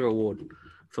defender award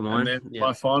for mine. And then Yeah.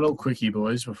 my final quickie,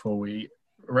 boys, before we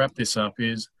wrap this up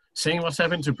is seeing what's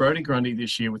happened to Brodie Grundy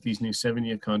this year with his new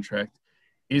 7-year contract.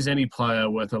 Is any player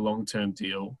worth a long-term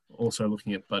deal? Also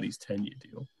looking at Buddy's 10-year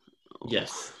deal.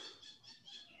 Yes.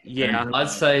 Yeah, I'd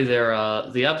say there are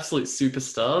the absolute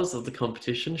superstars of the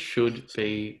competition should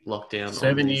be locked down. on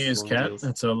 7 these years, long Cat. deals.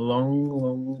 That's a long,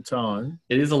 long time.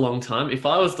 It is a long time. If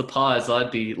I was the Pies,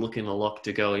 I'd be looking to lock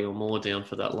DeGoey or Moore down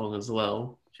for that long as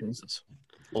well. Jesus.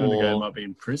 Gundigo Or might be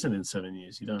in prison in 7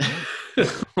 years. You don't know.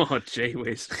 oh gee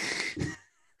whiz.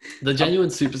 the genuine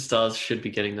superstars should be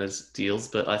getting those deals,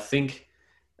 but I think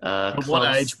But clubs,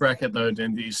 what age bracket, though,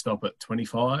 then do you stop at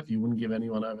 25? You wouldn't give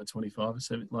anyone over 25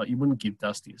 you wouldn't give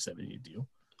Dusty a 7-year deal.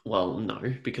 Well,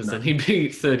 no, because No. then he'd be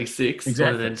 36. by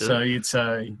Exactly. then. So you'd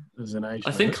say there's an age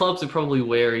I think limit. clubs are probably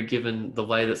wary given the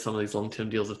way that some of these long-term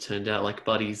deals have turned out, like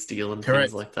Buddy's deal and Correct.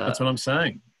 things like that. That's what I'm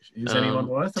saying. Is anyone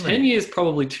worth it? 10 years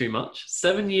probably too much.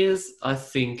 7 years, I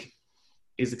think,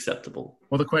 is acceptable.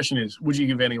 Well, the question is, would you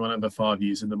give anyone under 5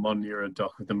 years in the modern era,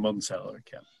 Doc, with the modern salary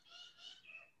cap?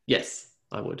 Yes,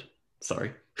 I would.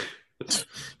 Sorry.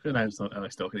 Her name's not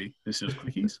Alex Doherty. This is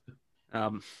Quickies.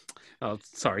 Oh,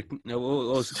 sorry. No,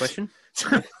 what was the question?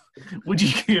 Would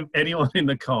you give anyone in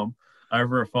the comp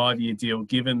over a 5-year deal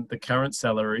given the current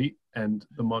salary and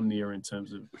the modern era in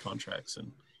terms of contracts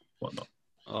and whatnot?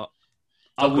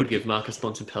 I would give Marcus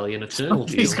Bontempelli an eternal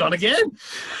deal. He's gone again.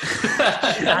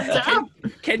 Shut up.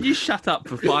 Can you shut up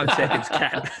for 5 seconds,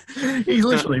 Cat? He's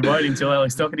literally waiting till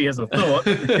Alex Doherty has a thought.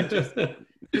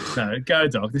 No, go,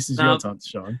 Doc. This is your time to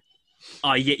shine.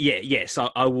 Oh yes,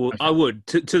 I would. Okay. I would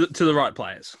to the right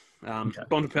players. Okay.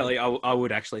 Bontempelli, I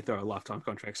would actually throw a lifetime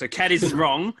contract. So Cat isn't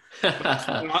wrong.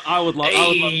 I would love.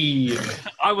 Hey!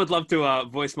 I would love to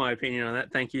voice my opinion on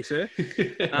that. Thank you, sir.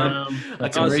 I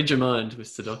can read your mind,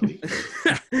 Mr. Doherty.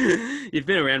 You've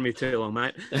been around me too long,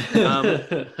 mate.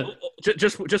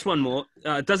 Just one more.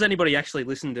 Does anybody actually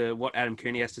listen to what Adam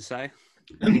Cooney has to say?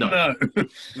 No.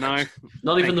 No.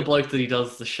 Not even Thank the you. bloke that he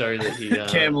does the show that he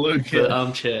Cam Luke. the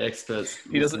armchair experts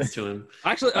He doesn't- listens to him.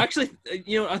 Actually,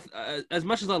 you know, as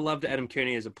much as I loved Adam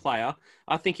Cooney as a player,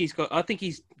 I think he's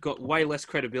got way less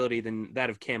credibility than that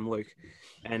of Cam Luke,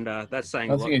 and that's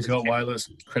saying I a lot. think he's got Cam- way less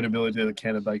credibility than a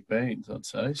can of baked beans, I'd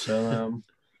say. So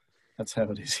that's how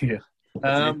it is here.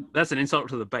 That's an insult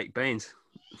to the baked beans.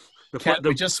 The Kat,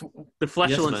 the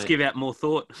flatulence mate. give out more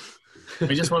thought.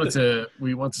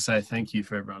 we want to say thank you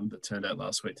for everyone that turned out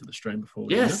last week to the stream before.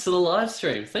 Yes, to the live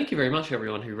stream. Thank you very much,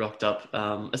 everyone who rocked up,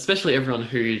 especially everyone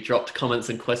who dropped comments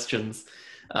and questions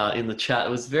in the chat. It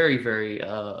was very, very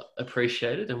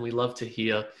appreciated, and we love to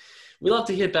hear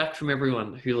back from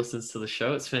everyone who listens to the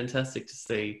show. It's fantastic to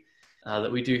see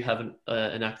that we do have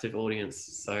an active audience.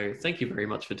 So thank you very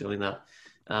much for doing that.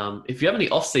 If you have any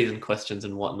off-season questions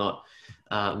and whatnot,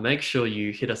 make sure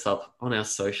you hit us up on our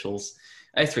socials.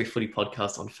 A3 Footy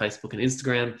Podcast on Facebook and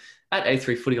Instagram, at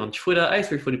A3 Footy on Twitter,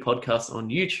 A3 Footy Podcast on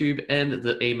YouTube, and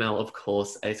the email, of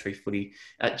course,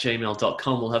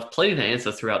 a3footy@gmail.com. We'll have plenty to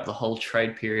answer throughout the whole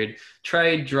trade period,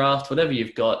 trade, draft, whatever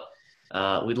you've got.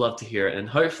 We'd love to hear it. And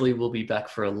hopefully we'll be back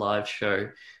for a live show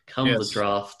come the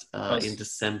draft in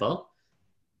December.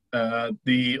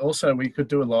 Also, we could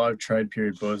do a live trade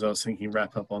period, boys. I was thinking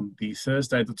wrap up on the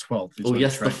Thursday the 12th. Oh,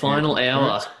 yes, the final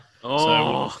hour.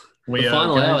 Oh, the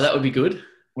final hour, that would be good.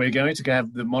 We're going to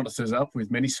have the monitors up with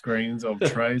many screens of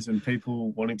trades and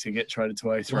people wanting to get traded to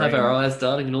A3. We'll have our eyes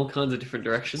darting in all kinds of different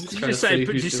directions.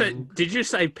 Did you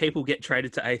say people get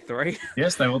traded to A3?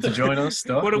 Yes, they want to join us.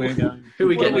 Doc. Who are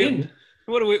we getting in?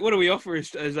 What do we offer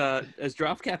as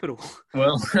draft capital?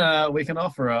 Well, we can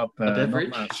offer up a beverage.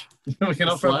 Not much. We can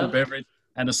offer up a beverage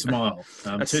and a smile.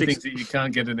 Two things that you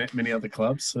can't get in many other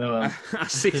clubs. So a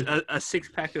six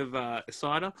pack of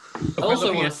cider. I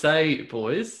also want to say,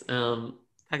 boys,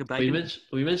 pack of bacon.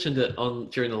 We mentioned it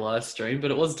during the live stream,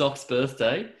 but it was Doc's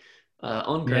birthday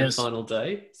on grand final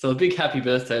day. So a big happy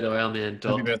birthday to our man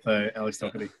Doc. Happy birthday, Alex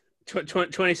Doherty.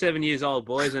 27 years old,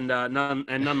 boys, and none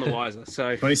the wiser.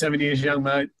 So 27 years young,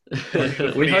 mate.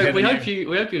 we hope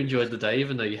you enjoyed the day,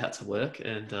 even though you had to work.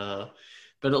 And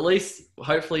but at least,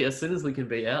 hopefully, as soon as we can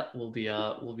be out, we'll be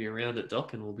around at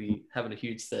Doc, and we'll be having a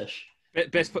huge sesh.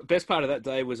 Best part of that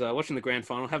day was watching the grand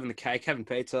final, having the cake, having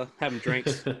pizza, having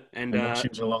drinks, and watching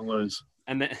Geelong lose.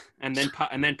 And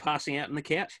then passing out on the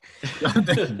couch.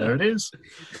 There it is.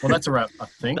 Well, that's a wrap, I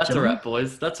think. That's a wrap,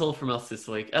 boys. That's all from us this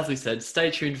week. As we said,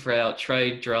 stay tuned for our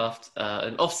trade, draft,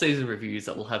 and off-season reviews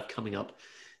that we'll have coming up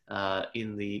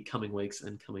in the coming weeks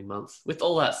and coming months. With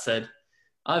all that said,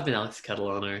 I've been Alex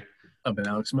Catalano. I've been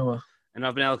Alex Miller. And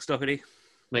I've been Alex Doherty.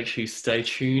 Make sure you stay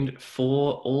tuned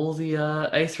for all the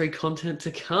A3 content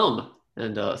to come.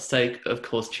 And stay, of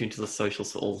course, tuned to the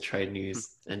socials for all the trade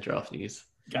news and draft news.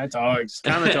 Go Tigers.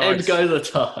 Go the Tigers. And go the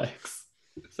Tigers.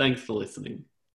 Thanks for listening.